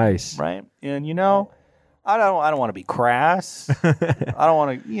bed. Nice, right? And you know, I don't want to be crass. I don't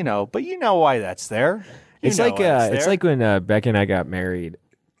want to, but you know why that's there. It's like when Becky and I got married.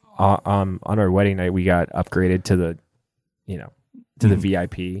 On our wedding night, we got upgraded to the, to the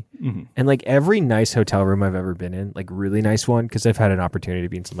VIP, and like every nice hotel room I've ever been in, like really nice one, because I've had an opportunity to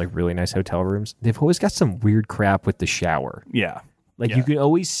be in some like really nice hotel rooms. They've always got some weird crap with the shower. Yeah. Like you can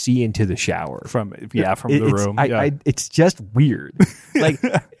always see into the shower from the room. It's just weird.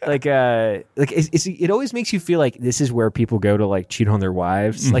 It always makes you feel like this is where people go to like cheat on their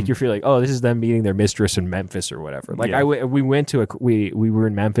wives. Mm-hmm. Like you feel like, oh, this is them meeting their mistress in Memphis or whatever. Like we went to we were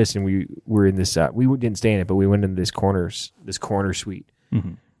in Memphis and we were in this we didn't stay in it, but we went in this corner suite.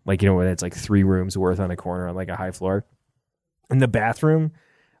 Mm-hmm. Like when it's like 3 rooms worth on a corner on like a high floor. In the bathroom,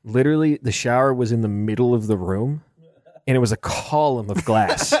 literally the shower was in the middle of the room. And it was a column of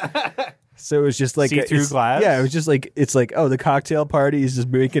glass. So it was just like see-through glass? Yeah, it was just like, it's like, oh, the cocktail party is just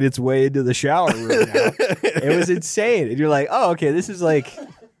making its way into the shower room now. It was insane. And you're like, oh, okay, this is like,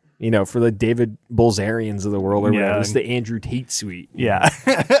 for the David Bolzarians of the world or whatever. This is the Andrew Tate suite. Yeah.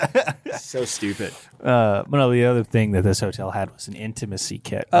 So stupid. The other thing that this hotel had was an intimacy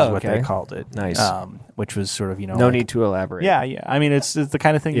kit, what they called it. Nice. Which was sort of, no need to elaborate. Yeah. I mean, it's the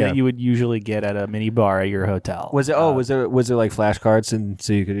kind of thing that you would usually get at a mini bar at your hotel. Was it? Was there like flashcards, and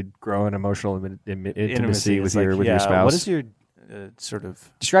so you could grow an emotional intimacy with your spouse? What is your sort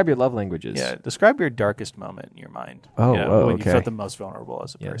of describe your love languages? Yeah, describe your darkest moment in your mind. When you felt the most vulnerable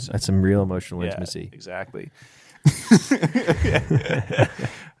as a person. That's some real emotional intimacy. Exactly.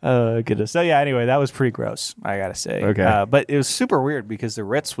 Goodness. So anyway, that was pretty gross, I gotta say. Okay. But it was super weird because the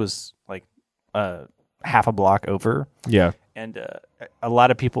Ritz was like half a block over. Yeah. And a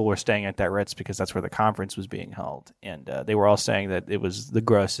lot of people were staying at that Ritz because that's where the conference was being held. And they were all saying that it was the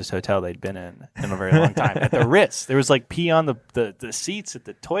grossest hotel they'd been in a very long time. At the Ritz, there was like pee on the seats at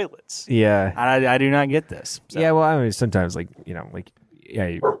the toilets. Yeah. And I do not get this. So. Yeah, well, I mean, sometimes a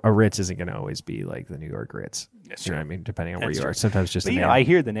Ritz isn't going to always be like the New York Ritz. That's you know what I mean? Depending on where you are. Sometimes just I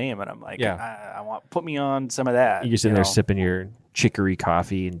hear the name and I'm like, I want put me on some of that. You're sitting there sipping your chicory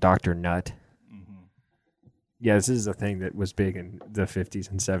coffee and Dr. Nut. Yeah, this is a thing that was big in the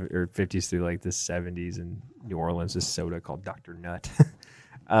 50s and 50s through like the 70s in New Orleans. This soda called Dr. Nut.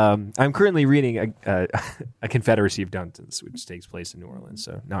 I'm currently reading a Confederacy of Duntons, which takes place in New Orleans.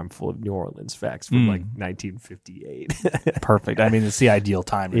 So now I'm full of New Orleans facts from like 1958. Perfect. I mean, it's the ideal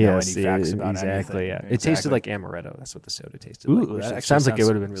time to know any facts about anything. Yeah. It tasted like amaretto. That's what the soda tasted like. Ooh, that sounds like it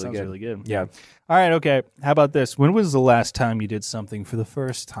would have been really good. Yeah. All right. Okay. How about this? When was the last time you did something for the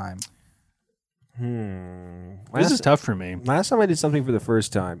first time? This is tough for me. Last time I did something for the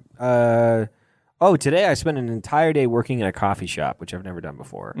first time. Today I spent an entire day working in a coffee shop, which I've never done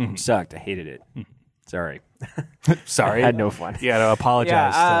before. It sucked. I hated it. Sorry. Sorry. I had no fun. You got to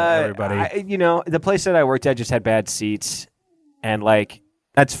apologize to everybody. The place that I worked at just had bad seats. And, like,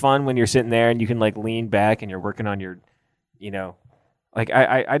 that's fun when you're sitting there and you can, like, lean back and you're working on your, Like,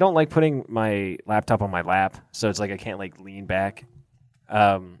 I don't like putting my laptop on my lap. So it's like I can't, like, lean back.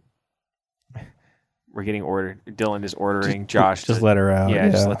 We're getting ordered. Dylan is ordering Josh. Just let her out. Yeah,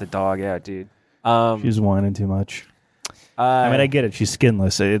 just let the dog out, dude. She's whining too much. I mean, I get it. She's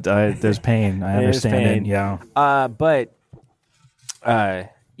skinless. There's pain. I understand it. Yeah.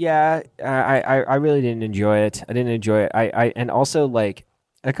 Yeah, I really didn't enjoy it. I didn't enjoy it. And also like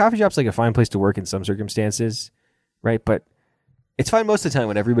a coffee shop's like a fine place to work in some circumstances, right? But it's fine most of the time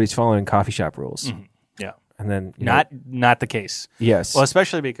when everybody's following coffee shop rules. Mm-hmm. Yeah. And then not the case. Yes. Well,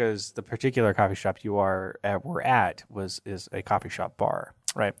 especially because the particular coffee shop were at is a coffee shop bar,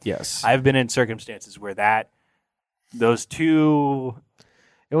 right? Yes. I've been in circumstances where those two.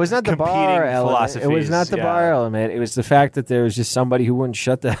 It was not the bar element. It was not the bar element. It was the fact that there was just somebody who wouldn't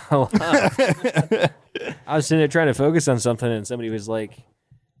shut the hell up. I was sitting there trying to focus on something, and somebody was like,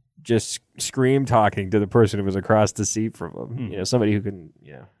 just scream talking to the person who was across the seat from them. Somebody who can,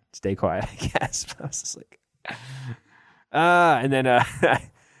 stay quiet, I guess. But I was just like, and then I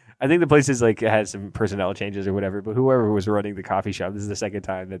think the place is like had some personnel changes or whatever. But whoever was running the coffee shop, this is the second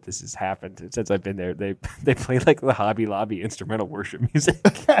time that this has happened since I've been there. They play like the Hobby Lobby instrumental worship music.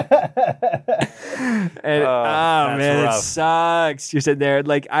 And man, rough. It sucks. You're sitting there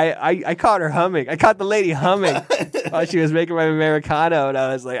like I caught her humming. I caught the lady humming while she was making my Americano, and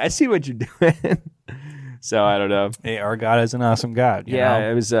I was like, I see what you're doing. So I don't know. Hey, our God is an awesome God. You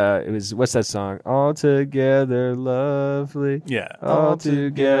know? It was what's that song? All together lovely. Yeah. All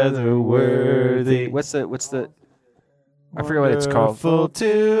together worthy. What's the I forget what it's called. Wonderful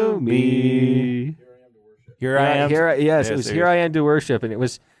to me. Here I am. It was Here I Am to Worship, and it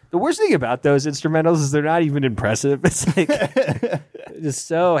was the worst thing about those instrumentals is they're not even impressive. It's like just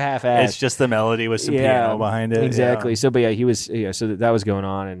so half-assed. It's just the melody with some piano behind it. Exactly. Yeah. So, but he was. So that was going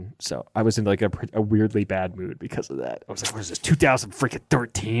on, and so I was in like a weirdly bad mood because of that. I was like, "What is this?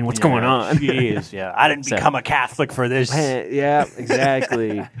 2013? What's going on?" Jeez, yeah. I didn't become a Catholic for this. Yeah,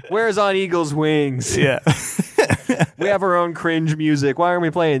 exactly. Where's On Eagle's Wings? Yeah. We have our own cringe music. Why aren't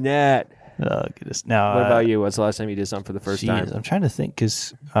we playing that? Oh, goodness. Now, what about you? What's the last time you did something for the first time? I'm trying to think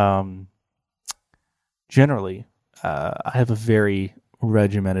because generally I have a very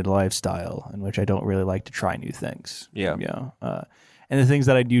regimented lifestyle in which I don't really like to try new things. Yeah. And the things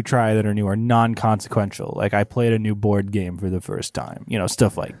that I do try that are new are non-consequential. Like I played a new board game for the first time,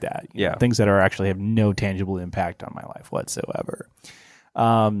 stuff like that. Yeah. Things that are actually have no tangible impact on my life whatsoever.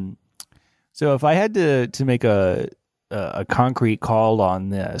 So if I had to make a concrete call on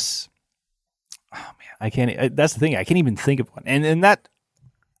this, oh man, I can't. That's the thing. I can't even think of one, and that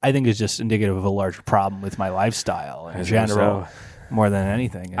I think is just indicative of a larger problem with my lifestyle in general, more than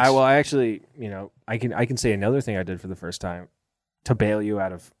anything. I actually, I can say another thing I did for the first time to bail you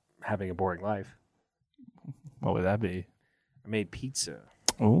out of having a boring life. What would that be? I made pizza.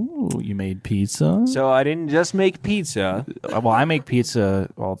 Oh, you made pizza? So I didn't just make pizza. Well, I make pizza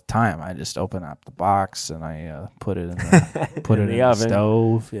all the time. I just open up the box and I put it in the oven.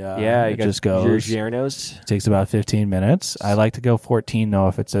 Stove. Yeah. It just goes. Giornos. It takes about 15 minutes. I like to go 14 though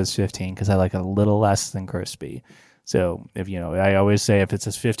if it says 15 because I like a little less than crispy. So if I always say if it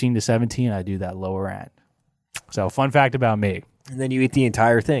says 15 to 17, I do that lower end. So fun fact about me. And then you eat the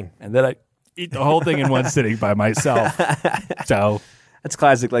entire thing, and then I eat the whole thing in one sitting by myself. So. That's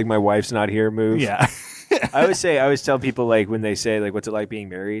classic, like my wife's not here move. Yeah. I always tell people like when they say like, what's it like being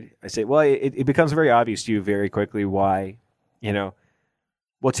married? I say, well, it becomes very obvious to you very quickly why, well,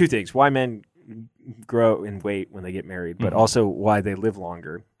 two things. Why men grow in weight when they get married, but also why they live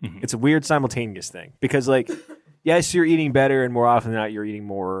longer. Mm-hmm. It's a weird simultaneous thing because like, yes, you're eating better and more often than not, you're eating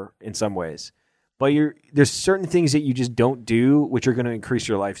more in some ways. But there's certain things that you just don't do, which are going to increase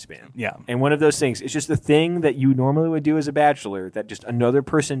your lifespan. Yeah. And one of those things is just the thing that you normally would do as a bachelor that just another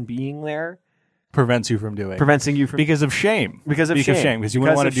person being there prevents you from doing. Because of shame. Because you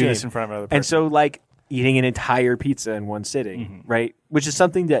wouldn't want to do this in front of another person. And so like eating an entire pizza in one sitting, right? Which is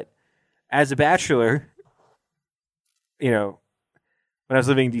something that as a bachelor, when I was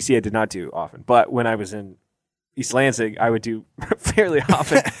living in DC, I did not do often. But when I was in East Lansing, I would do fairly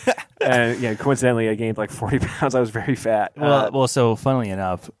often. And coincidentally, I gained like 40 pounds. I was very fat. Well, so funnily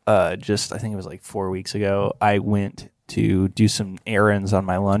enough, I think it was like 4 weeks ago, I went to do some errands on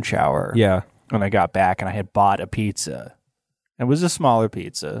my lunch hour. Yeah. When I got back and I had bought a pizza. It was a smaller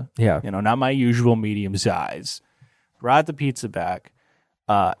pizza. Yeah. Not my usual medium size. Brought the pizza back.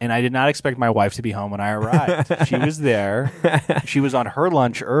 And I did not expect my wife to be home when I arrived. She was there. She was on her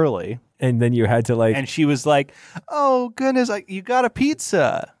lunch early. And then you had to and she was like, oh, goodness, you got a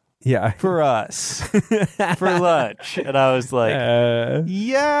pizza. Yeah. For us. For lunch. And I was like,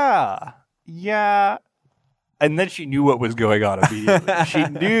 yeah. And then she knew what was going on immediately. She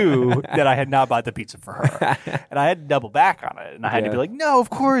knew that I had not bought the pizza for her. And I had to double back on it. And I had to be like, no, of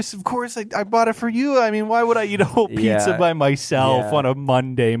course. I bought it for you. I mean, why would I eat a whole pizza by myself on a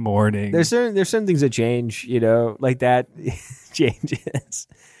Monday morning? There's certain things that change, like that changes.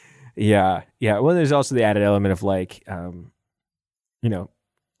 Yeah. Well, there's also the added element of like,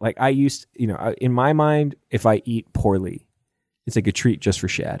 like I used, in my mind, if I eat poorly, it's like a treat just for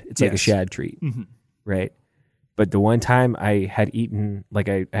Shad. It's like a Shad treat, right? But the one time I had eaten, like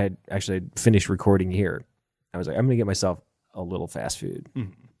I had actually finished recording here, I was like, I'm going to get myself a little fast food,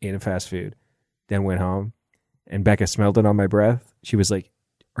 ate a fast food, then went home, and Becca smelled it on my breath. She was like,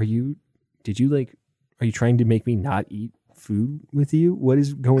 are you trying to make me not eat food with you? What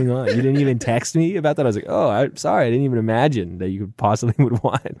is going on? You didn't even text me about that? I was like, oh, I'm sorry. I didn't even imagine that you possibly would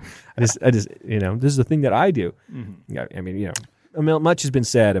want. I just, this is the thing that I do. Yeah, I mean, much has been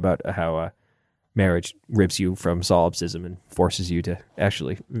said about how marriage rips you from solipsism and forces you to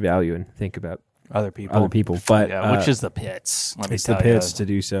actually value and think about other people. But which is the pits. It's the pits to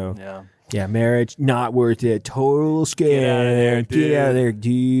do so. Yeah, marriage not worth it. Total scam. Get out of there,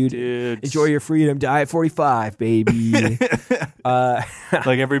 dude. Enjoy your freedom. Die at 45, baby.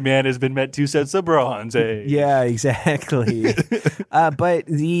 Like every man has been met 2 sets of bronze. Yeah, exactly. But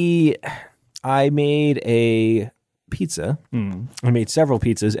I made a pizza. I made several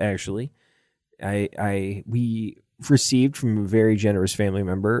pizzas actually. We received from a very generous family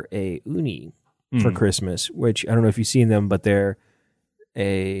member a uni for Christmas, which I don't know if you've seen them, but they're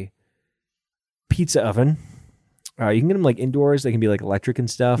a pizza oven. You can get them like indoors. They can be like electric and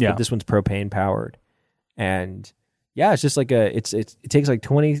stuff, but this one's propane powered. And yeah, it's just like it takes like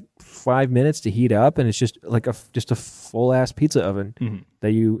 25 minutes to heat up, and it's just like a full ass pizza oven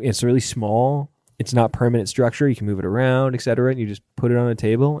it's really small. It's not permanent structure. You can move it around, etc. And you just put it on a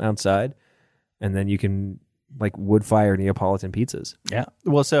table outside. And then you can like wood fire Neapolitan pizzas. Yeah.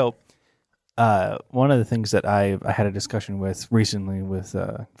 Well, so one of the things that I had a discussion with recently with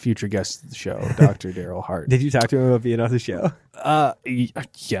future guest of the show, Dr. Daryl Hart. Did you talk to him about being on the show?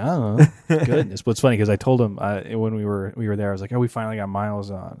 Yeah. Goodness. What's funny because I told him when we were there, I was like, "Oh, we finally got Miles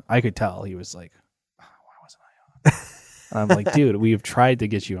on." I could tell he was like, "Why wasn't I on?" And I'm like, dude, we've tried to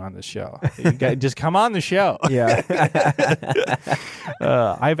get you on the show. Just come on the show. Yeah.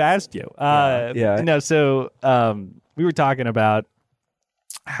 I've asked you. So we were talking about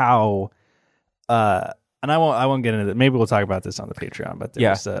how, and I won't get into that. Maybe we'll talk about this on the Patreon, but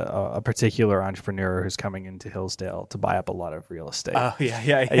there's a particular entrepreneur who's coming into Hillsdale to buy up a lot of real estate. Oh,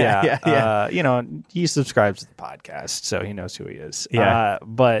 yeah. He subscribes to the podcast, so he knows who he is. Yeah.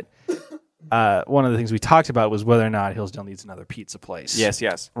 But one of the things we talked about was whether or not Hillsdale needs another pizza place.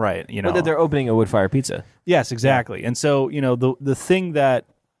 Yes. Right. Whether they're opening a wood fire pizza. Yes, exactly. Yeah. And so, the thing that,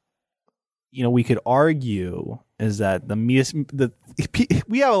 we could argue is that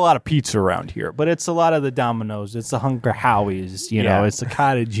we have a lot of pizza around here, but it's a lot of the Domino's, it's the Hunker Howie's, it's the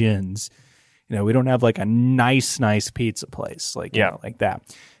Cottage Inns. We don't have like a nice pizza place like that.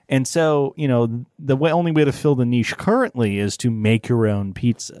 And so, the only way to fill the niche currently is to make your own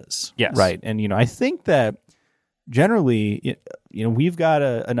pizzas. Yes. Right. And, I think that generally, we've got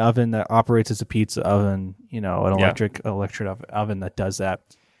an oven that operates as a pizza oven, an electric oven that does that.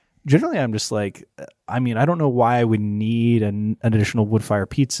 Generally, I'm just like, I don't know why I would need an additional wood fire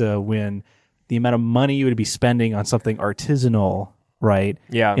pizza when the amount of money you would be spending on something artisanal, right?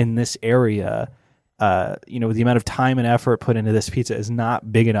 Yeah. In this area, the amount of time and effort put into this pizza is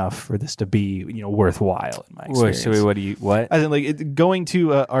not big enough for this to be, worthwhile in my experience. So what? I think like going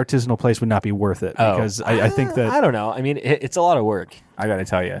to an artisanal place would not be worth it because I think that I don't know. It's a lot of work. I got to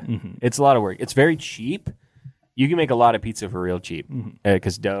tell you, it's a lot of work. It's very cheap. You can make a lot of pizza for real cheap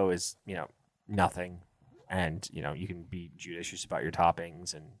because dough is nothing, and you can be judicious about your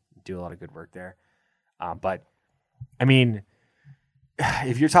toppings and do a lot of good work there. But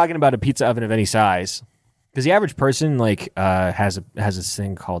if you're talking about a pizza oven of any size, because the average person has this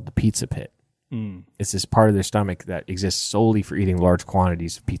thing called the pizza pit. It's this part of their stomach that exists solely for eating large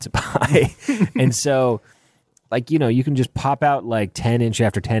quantities of pizza pie, and so you can just pop out like 10-inch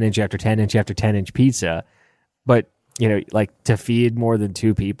after 10-inch after 10-inch after 10-inch pizza, but to feed more than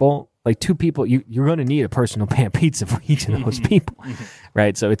 2 people. Like 2 people, you're going to need a personal pan pizza for each of those people,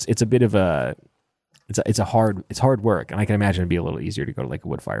 right? So it's a bit of a it's hard work, and I can imagine it'd be a little easier to go to like a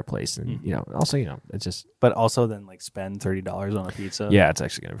wood fire place, and also it's just. But also then spend $30 on a pizza. Yeah, it's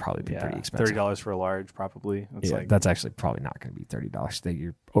actually going to probably be pretty expensive. $30 for a large, probably. That's actually probably not going to be $30.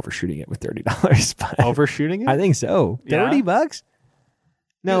 You're overshooting it with $30. Overshooting it? I think so. $30?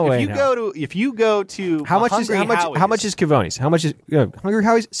 No way. If you go to how much is Cavoni's? How much is Hungry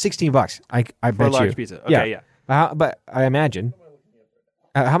Howie's? $16. I bet for a large you. pizza. Okay, yeah. But I imagine.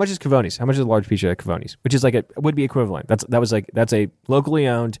 How much is Cavoni's? How much is a large pizza at Cavoni's? Which is would be equivalent. That's a locally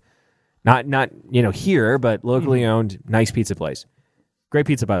owned, not here, but locally owned nice pizza place. Great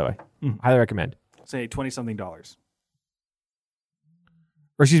pizza, by the way. Highly recommend. Say $20-something. Or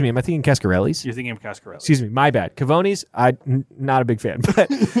excuse me, am I thinking Cascarelli's? You're thinking of Cascarelli's. Excuse me, my bad. Cavoni's, not a big fan, but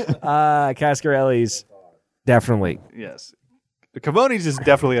Cascarelli's, definitely. Yes. Cavoni's is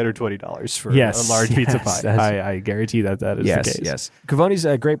definitely under $20 for a large pizza pie. I guarantee that is the case. Yes. Cavoni's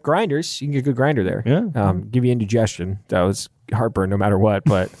great grinders. You can get a good grinder there. Yeah. Give you indigestion. That was heartburn no matter what,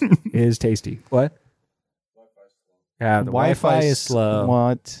 but it is tasty. What? Yeah, the Wi-Fi is slow.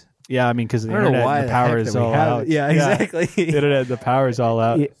 What? Yeah, I mean, because the internet and the power is all out. Yeah, exactly. The internet, the power is all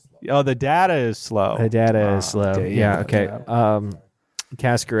out. Oh, the data is slow. The data is slow. Yeah, okay.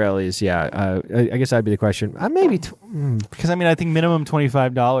 Cascarelli's, I guess that'd be the question. Maybe because I think minimum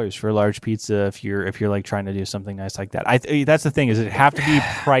 $25 for a large pizza if you're like trying to do something nice like that. That's the thing, is it have to be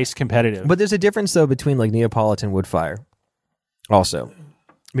price competitive. But there's a difference though between like Neapolitan wood fire, also,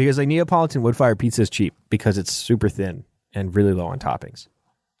 because like Neapolitan wood fire pizza is cheap because it's super thin and really low on toppings.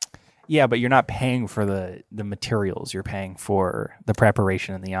 Yeah, but you're not paying for the materials. You're paying for the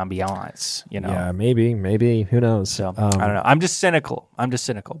preparation and the ambiance, Yeah, maybe. Who knows? So, I don't know. I'm just cynical.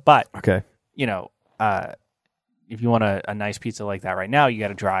 But, okay. If you want a nice pizza like that right now, you got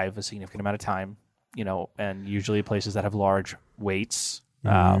to drive a significant amount of time, and usually places that have large waits.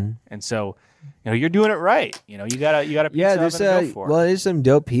 And so, you're doing it right. You got a pizza oven to go for. Well, there's some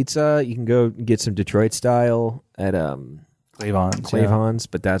dope pizza. You can go get some Detroit style at Clavon's,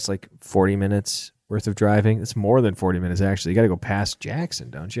 but that's like 40 minutes worth of driving. It's more than 40 minutes, actually. You got to go past Jackson,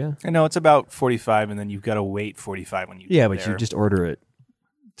 don't you? I know, it's about 45, and then you've got to wait 45 when you get but you just order it.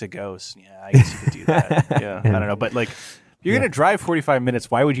 To go. Yeah, I guess you could do that. Yeah, I don't know. But, like, if you're going to drive 45 minutes,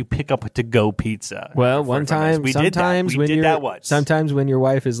 why would you pick up a to-go pizza? Well, sometimes when your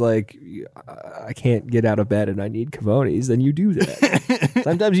wife is like, I can't get out of bed and I need Cavoni's, then you do that.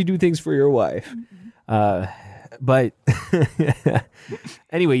 Sometimes you do things for your wife. But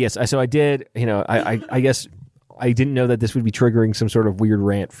anyway, yes. So I did. I guess I didn't know that this would be triggering some sort of weird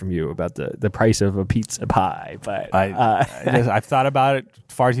rant from you about the price of a pizza pie. But I've thought about it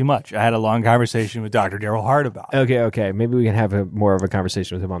far too much. I had a long conversation with Dr. Daryl Hart about it. Okay. Maybe we can have more of a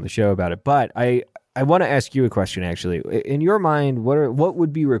conversation with him on the show about it. But I want to ask you a question. Actually, in your mind, what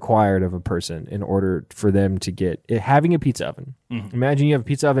would be required of a person in order for them to get having a pizza oven? Mm-hmm. Imagine you have a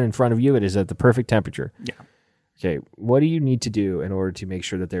pizza oven in front of you. It is at the perfect temperature. Yeah. Okay, what do you need to do in order to make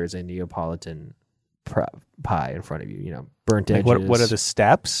sure that there is a Neapolitan pie in front of you? Burnt edges. What are the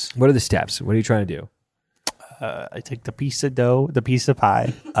steps? What are the steps? What are you trying to do? I take the piece of dough, the piece of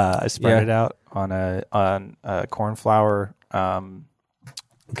pie. I spread it out on a corn flour.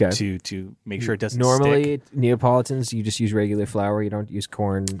 To make sure it doesn't Normally, stick. Neapolitans, you just use regular flour. You don't use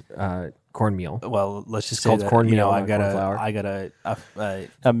cornmeal. Well, let's just it's say called that, cornmeal. I got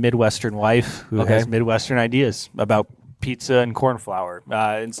a Midwestern wife who has Midwestern ideas about pizza and corn flour.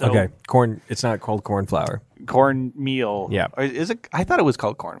 And so corn. It's not called corn flour. Cornmeal. Yeah. Or is it? I thought it was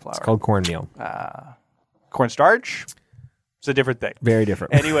called corn flour. It's called cornmeal. Cornstarch. It's a different thing. Very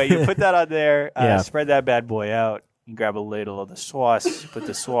different. Anyway, you put that on there. Spread that bad boy out. You grab a ladle of the sauce, put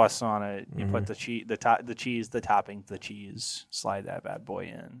the sauce on it, you put the cheese, the topping, the cheese, slide that bad boy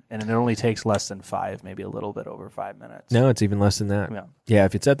in. And it only takes less than 5, maybe a little bit over 5 minutes. No, it's even less than that. Yeah,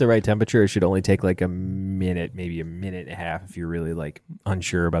 if it's at the right temperature, it should only take like a minute, maybe a minute and a half if you're really like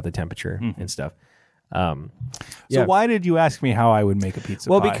unsure about the temperature and stuff. So why did you ask me how I would make a pizza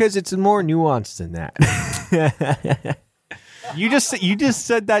pie? Well, because it's more nuanced than that. You just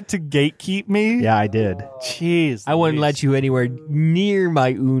said that to gatekeep me? Yeah, I did. Jeez. I wouldn't let you anywhere near my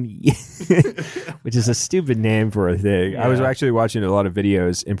uni, which is a stupid name for a thing. Yeah. I was actually watching a lot of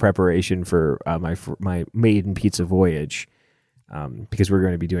videos in preparation for my maiden pizza voyage because we're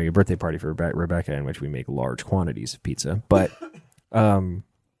going to be doing a birthday party for Rebecca in which we make large quantities of pizza. But in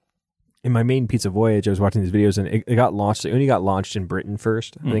my maiden pizza voyage, I was watching these videos and it got launched. It only got launched in Britain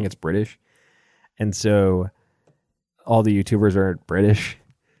first. I think it's British. And so all the YouTubers are British,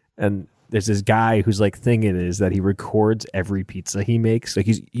 and there's this guy whose like thing it is that he records every pizza he makes. Like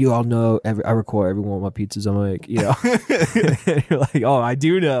you all know, I record every one of my pizzas I make. And you're like, oh, I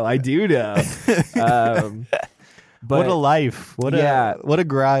do know. But what a life! What a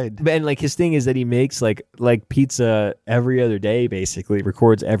grind! And like his thing is that he makes like pizza every other day. Basically,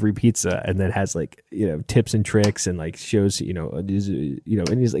 records every pizza and then has like tips and tricks and like shows and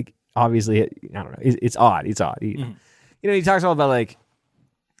he's like obviously I don't know. It's odd. He talks all about like,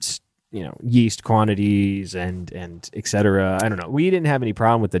 yeast quantities and et cetera. I don't know. We didn't have any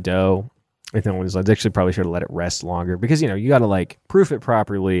problem with the dough. I actually probably should have let it rest longer because you got to like proof it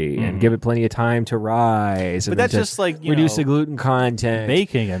properly and give it plenty of time to rise. But that's just like reduce the gluten content,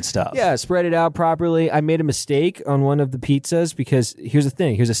 baking and stuff. Yeah, spread it out properly. I made a mistake on one of the pizzas because here's the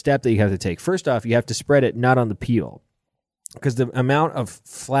thing. Here's a step that you have to take. First off, you have to spread it not on the peel because the amount of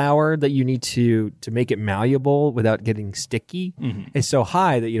flour that you need to make it malleable without getting sticky is so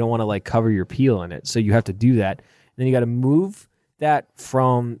high that you don't want to like cover your peel in it. So you have to do that. Then you got to move that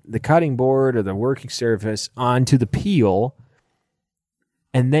from the cutting board or the working surface onto the peel,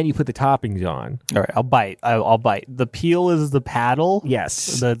 and then you put the toppings on. All right, I'll bite. I'll bite. The peel is the paddle?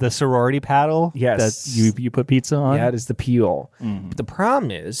 Yes. The sorority paddle? Yes. That you put pizza on? That is the peel. But the problem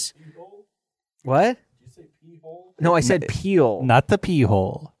is... What? Did you say pea hole? No, I said peel. Not the pea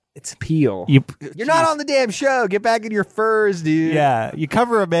hole. It's peel. You're not on the damn show. Get back in your furs, dude. Yeah, you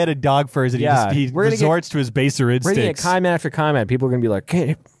cover a man in dog furs and he resorts to his baser instincts. We're going to get comment after comment. People are going to be like,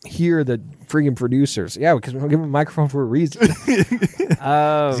 can't hear the freaking producers. Yeah, because we'll give him a microphone for a reason.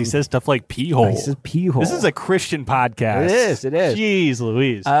 He says stuff like pee hole. He says pee hole. This is a Christian podcast. It is. Jeez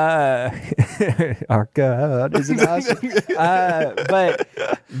Louise. Our God is an awesome.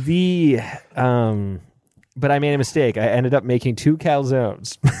 But I made a mistake. I ended up making 2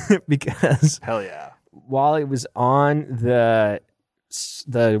 calzones because hell yeah. While it was on the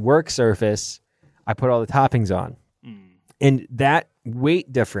work surface, I put all the toppings on. And that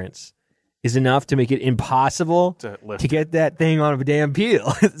weight difference is enough to make it impossible to get that thing on a damn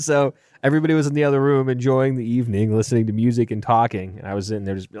peel. So everybody was in the other room enjoying the evening, listening to music and talking. And I was in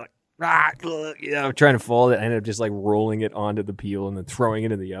there just like, trying to fold it. I ended up just like rolling it onto the peel and then throwing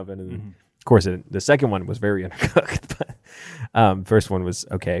it in the oven. And of course, the second one was very undercooked, but first one was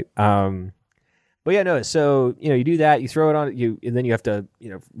okay. But yeah, no. So you do that, you throw it on and then you have to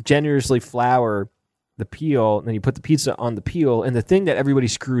generously flour the peel, and then you put the pizza on the peel. And the thing that everybody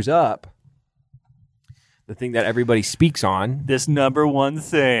screws up, the thing that everybody speaks on, this number one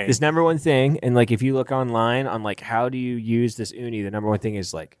thing, and like if you look online on like how do you use this uni, the number one thing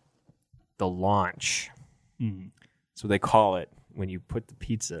is like the launch. So they call it. When you put the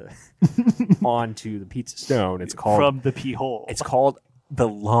pizza onto the pizza stone, it's called... From the pea hole. It's called the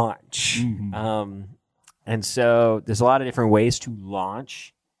launch. And so there's a lot of different ways to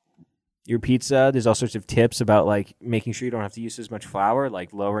launch your pizza. There's all sorts of tips about like making sure you don't have to use as much flour,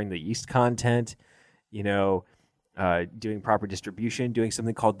 like lowering the yeast content, doing proper distribution, doing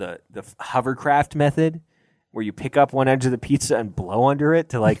something called the hovercraft method, where you pick up one edge of the pizza and blow under it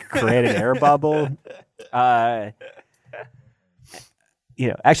to like create an air bubble.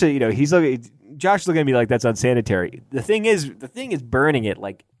 Josh is looking at me like that's unsanitary. The thing is burning it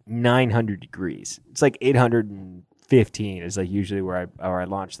like 900 degrees. It's like 815 is like usually where I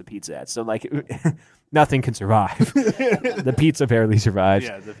launch the pizza at. So like nothing can survive. The pizza barely survives.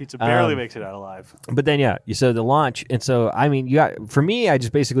 Yeah, the pizza barely makes it out alive. But then so the launch, and so I mean, for me, I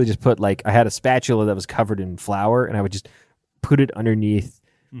just basically just put like I had a spatula that was covered in flour, and I would just put it underneath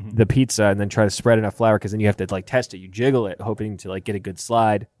the pizza and then try to spread enough flour, because then you have to like test it. You jiggle it, hoping to like get a good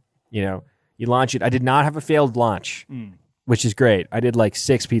slide. You launch it. I did not have a failed launch, which is great. I did like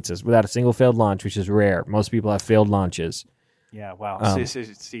 6 pizzas without a single failed launch, which is rare. Most people have failed launches. Yeah, wow.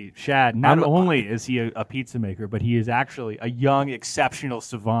 See, Shad, not only is he a pizza maker, but he is actually a young, exceptional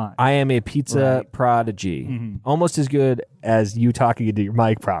savant. I am a pizza prodigy. Almost as good as you talking into your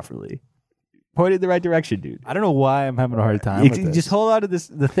mic properly. Pointed in the right direction, dude. I don't know why I'm having a hard time with this. Just hold on to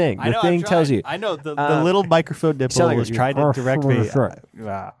the thing. The thing tells you. I know. The little microphone nipple was trying to direct me.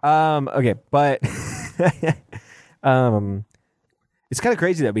 Wow. Okay, but it's kind of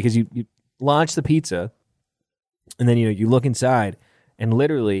crazy, though, because you launch the pizza, and then you look inside, and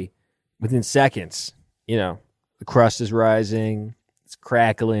literally within seconds, the crust is rising, it's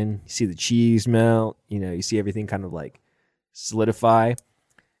crackling, you see the cheese melt, you see everything kind of like solidify.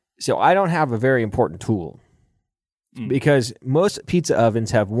 So I don't have a very important tool, because most pizza ovens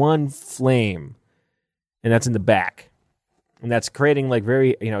have one flame, and that's in the back. And that's creating like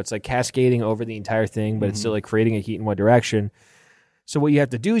very, it's like cascading over the entire thing, but it's still like creating a heat in one direction. So what you have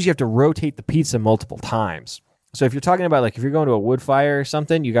to do is you have to rotate the pizza multiple times. So if you're talking about like if you're going to a wood fire or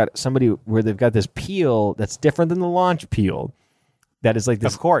something, you got somebody where they've got this peel that's different than the launch peel. That is like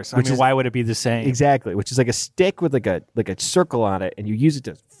this. Of course. I mean, why would it be the same? Exactly. Which is like a stick with like a circle on it, and you use it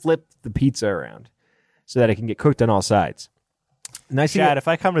to flip the pizza around so that it can get cooked on all sides. Chad, if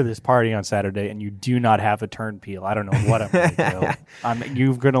I come to this party on Saturday and you do not have a turn peel, I don't know what I'm going to do.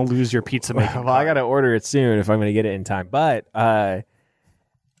 You're going to lose your pizza making. Well, I got to order it soon if I'm going to get it in time. But but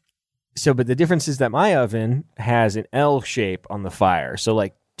the difference is that my oven has an L shape on the fire, so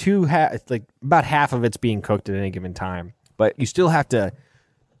like about half of it's being cooked at any given time. But you still have to,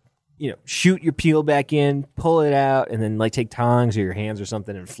 shoot your peel back in, pull it out, and then like take tongs or your hands or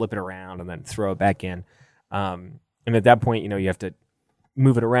something and flip it around and then throw it back in. And at that point, you have to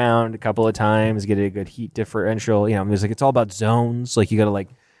move it around a couple of times, get a good heat differential. There's it's all about zones. Like you got to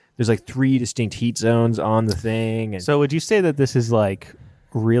there's 3 distinct heat zones on the thing. And so would you say that this is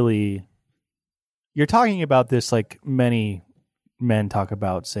really, you're talking about this like many men talk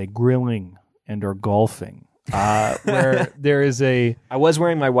about, say, grilling and or golfing, where there is I was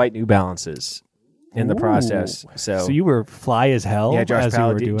wearing my white New Balances in the process. So you were fly as hell. Yeah, Josh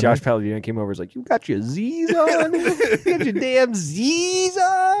Palladino came over and was like, "You got your Z's on? You got your damn Z's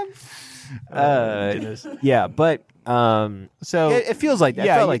on?" Yeah, but so it feels like that.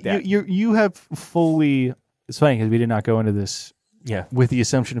 Yeah, it felt like that. You have fully. It's funny because we did not go into this. Yeah, with the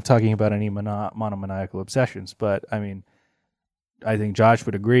assumption of talking about any monomaniacal obsessions, but I mean, I think Josh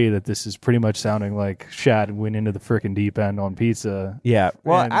would agree that this is pretty much sounding like Shad went into the freaking deep end on pizza. Yeah.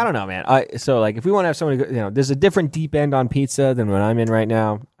 Well, I don't know, man. So if we want to have somebody, there's a different deep end on pizza than what I'm in right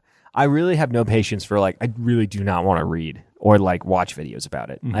now. I really have no patience for I really do not want to read or watch videos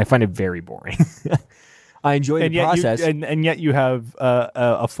about it. Mm-hmm. I find it very boring. I enjoy the process. And yet you have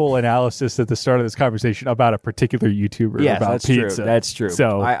a full analysis at the start of this conversation about a particular YouTuber about pizza. True. That's true.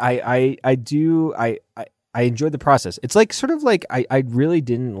 So I enjoyed the process. It's I really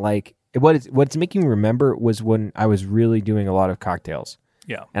didn't like what's making me remember was when I was really doing a lot of cocktails.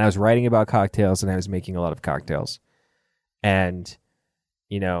 Yeah. And I was writing about cocktails and I was making a lot of cocktails. And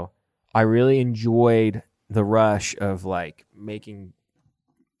I really enjoyed the rush of making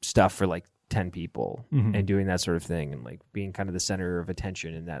stuff for 10 people and doing that sort of thing and being kind of the center of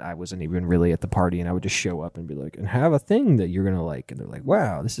attention, and that I wasn't even really at the party and I would just show up and be like, and have a thing that you're going to like. And they're like,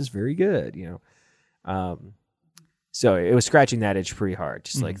 wow, this is very good. So it was scratching that itch pretty hard.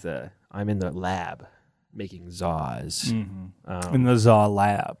 Just I'm in the lab making Zaws. In the Zaw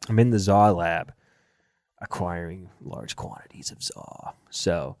lab. I'm in the Zaw lab acquiring large quantities of Zaw.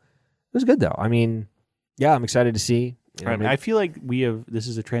 So it was good though. I mean, yeah, I'm excited to see. I feel like this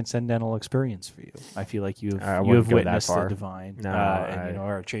is a transcendental experience for you. I feel like you have witnessed the divine, and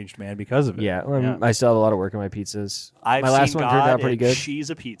are a changed man because of it. Yeah, I still have a lot of work on my pizzas. My last one turned out pretty good. She's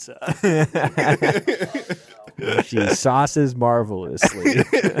a pizza. She sauces marvelously.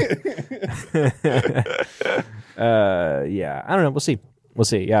 Yeah, I don't know. We'll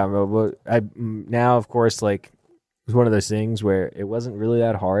see. Yeah, now of course it was one of those things where it wasn't really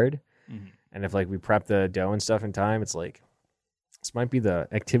that hard. And if we prep the dough and stuff in time, it's this might be the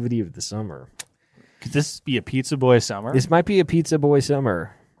activity of the summer. Could this be a pizza boy summer? This might be a pizza boy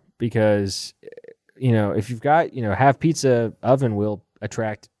summer because, if you've got, have pizza oven will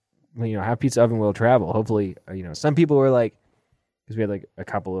attract, have pizza oven will travel. Hopefully, some people were because we had a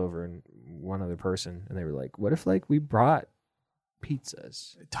couple over and one other person, and they were like, what if we brought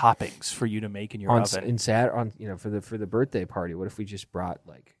pizzas, toppings for you to make in your oven for the birthday party? What if we just brought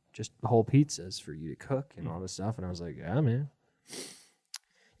just whole pizzas for you to cook and all this stuff? And I was like, yeah, man.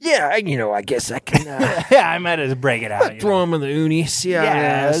 Yeah, I guess I can. Yeah, I might as break it out. Throw them in the uni. See how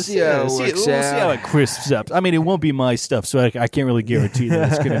it crisps up. I mean, it won't be my stuff, so I can't really guarantee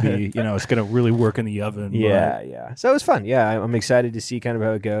that it's going to be, it's going to really work in the oven. Yeah. So it was fun. Yeah, I'm excited to see kind of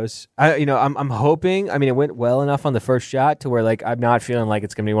how it goes. I'm hoping. I mean, it went well enough on the first shot to where I'm not feeling like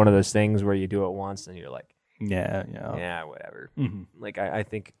it's going to be one of those things where you do it once and you're like, yeah, whatever. Mm-hmm. I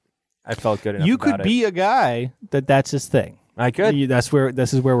think I felt good enough. You could be a guy that's his thing. I could.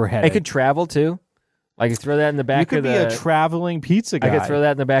 This is where we're headed. I could travel too. I could throw that in the back. You could be a traveling pizza guy. I could throw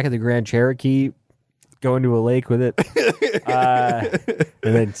that in the back of the Grand Cherokee, go into a lake with it,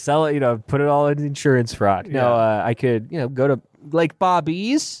 and then sell it. Put it all in insurance fraud. Yeah. No, I could. Go to Lake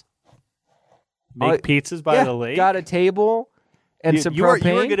Bobby's, make pizzas by the lake. Got a table. And some propane. You are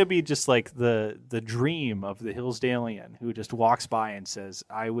going to be just like the dream of the Hillsdalian who just walks by and says,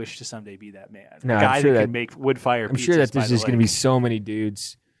 "I wish to someday be that man." No, the guy that can make wood fire. I'm sure that there's just going to be so many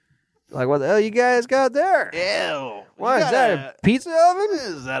dudes. What the hell you guys got there? Ew! What is that? A pizza oven?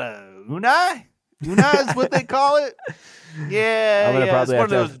 Is that a unai? Unai is what they call it. Yeah, it's one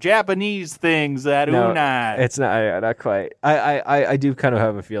of those Japanese things. That unai. It's not quite. I do kind of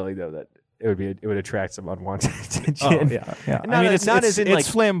have a feeling though that it would attract some unwanted attention. Oh, yeah. I mean, it's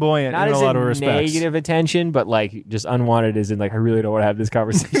flamboyant in a lot of respects. Negative attention, but just unwanted as in I really don't want to have this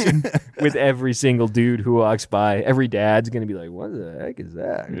conversation with every single dude who walks by. Every dad's gonna be like, "What the heck is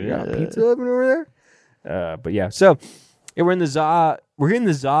that? You got a pizza oven over there?" But yeah, so we're in the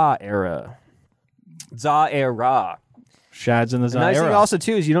Za era. Za era. Shad's in the Za era. The nice thing also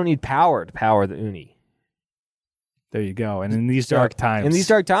too is you don't need power to power the uni. There you go. And in these dark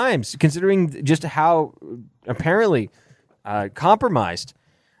times, considering just how apparently compromised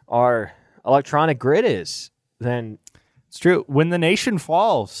our electronic grid is, then it's true. When the nation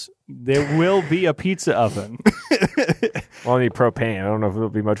falls, there will be a pizza oven. We'll need propane. I don't know if there'll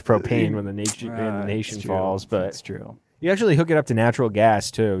be much propane when the nation falls, but it's true. You actually hook it up to natural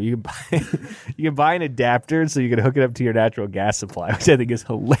gas too. You can buy an adapter so you can hook it up to your natural gas supply, which I think is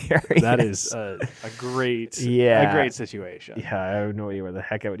hilarious. That is a great situation. Yeah, I have no idea where the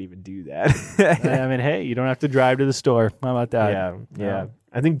heck I would even do that. I mean, hey, you don't have to drive to the store. How about that? Yeah.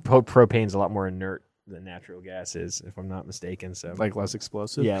 I think propane's a lot more inert than natural gas is, if I'm not mistaken. So like less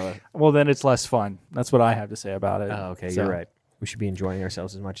explosive. Yeah. Well, then it's less fun. That's what I have to say about it. Oh, okay, so. You're right. We should be enjoying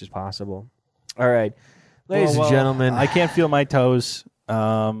ourselves as much as possible. All right. Ladies and gentlemen, I can't feel my toes.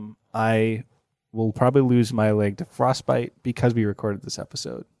 I will probably lose my leg to frostbite because we recorded this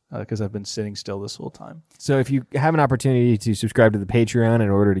episode, because I've been sitting still this whole time. So if you have an opportunity to subscribe to the Patreon in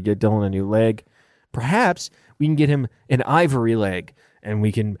order to get Dylan a new leg, perhaps we can get him an ivory leg, and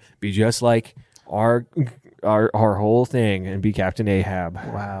we can be just like our whole thing and be Captain Ahab.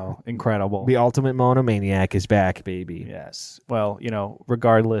 Wow. Incredible. The ultimate monomaniac is back, baby. Yes. Well,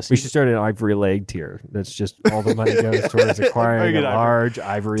 regardless. We should start an ivory leg tier. That's just all the money goes towards acquiring a large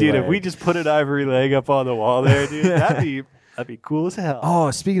ivory leg. Dude, if we just put an ivory leg up on the wall there, dude, that'd be cool as hell.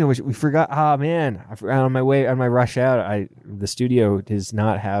 Oh, speaking of which, we forgot. Oh, man. I forgot on my rush out, the studio does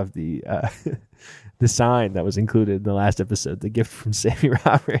not have the... the sign that was included in the last episode, the gift from Sammy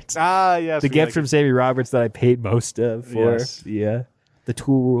Roberts. Ah, yes. The gift from Sammy Roberts that I paid most of for. Yes. Yeah. The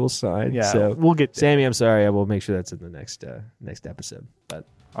Tool Rules sign. Yeah. So we'll get there. Sammy, I'm sorry. I will make sure that's in the next episode. But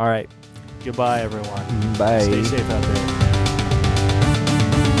all right. Goodbye, everyone. Bye. Stay safe out there.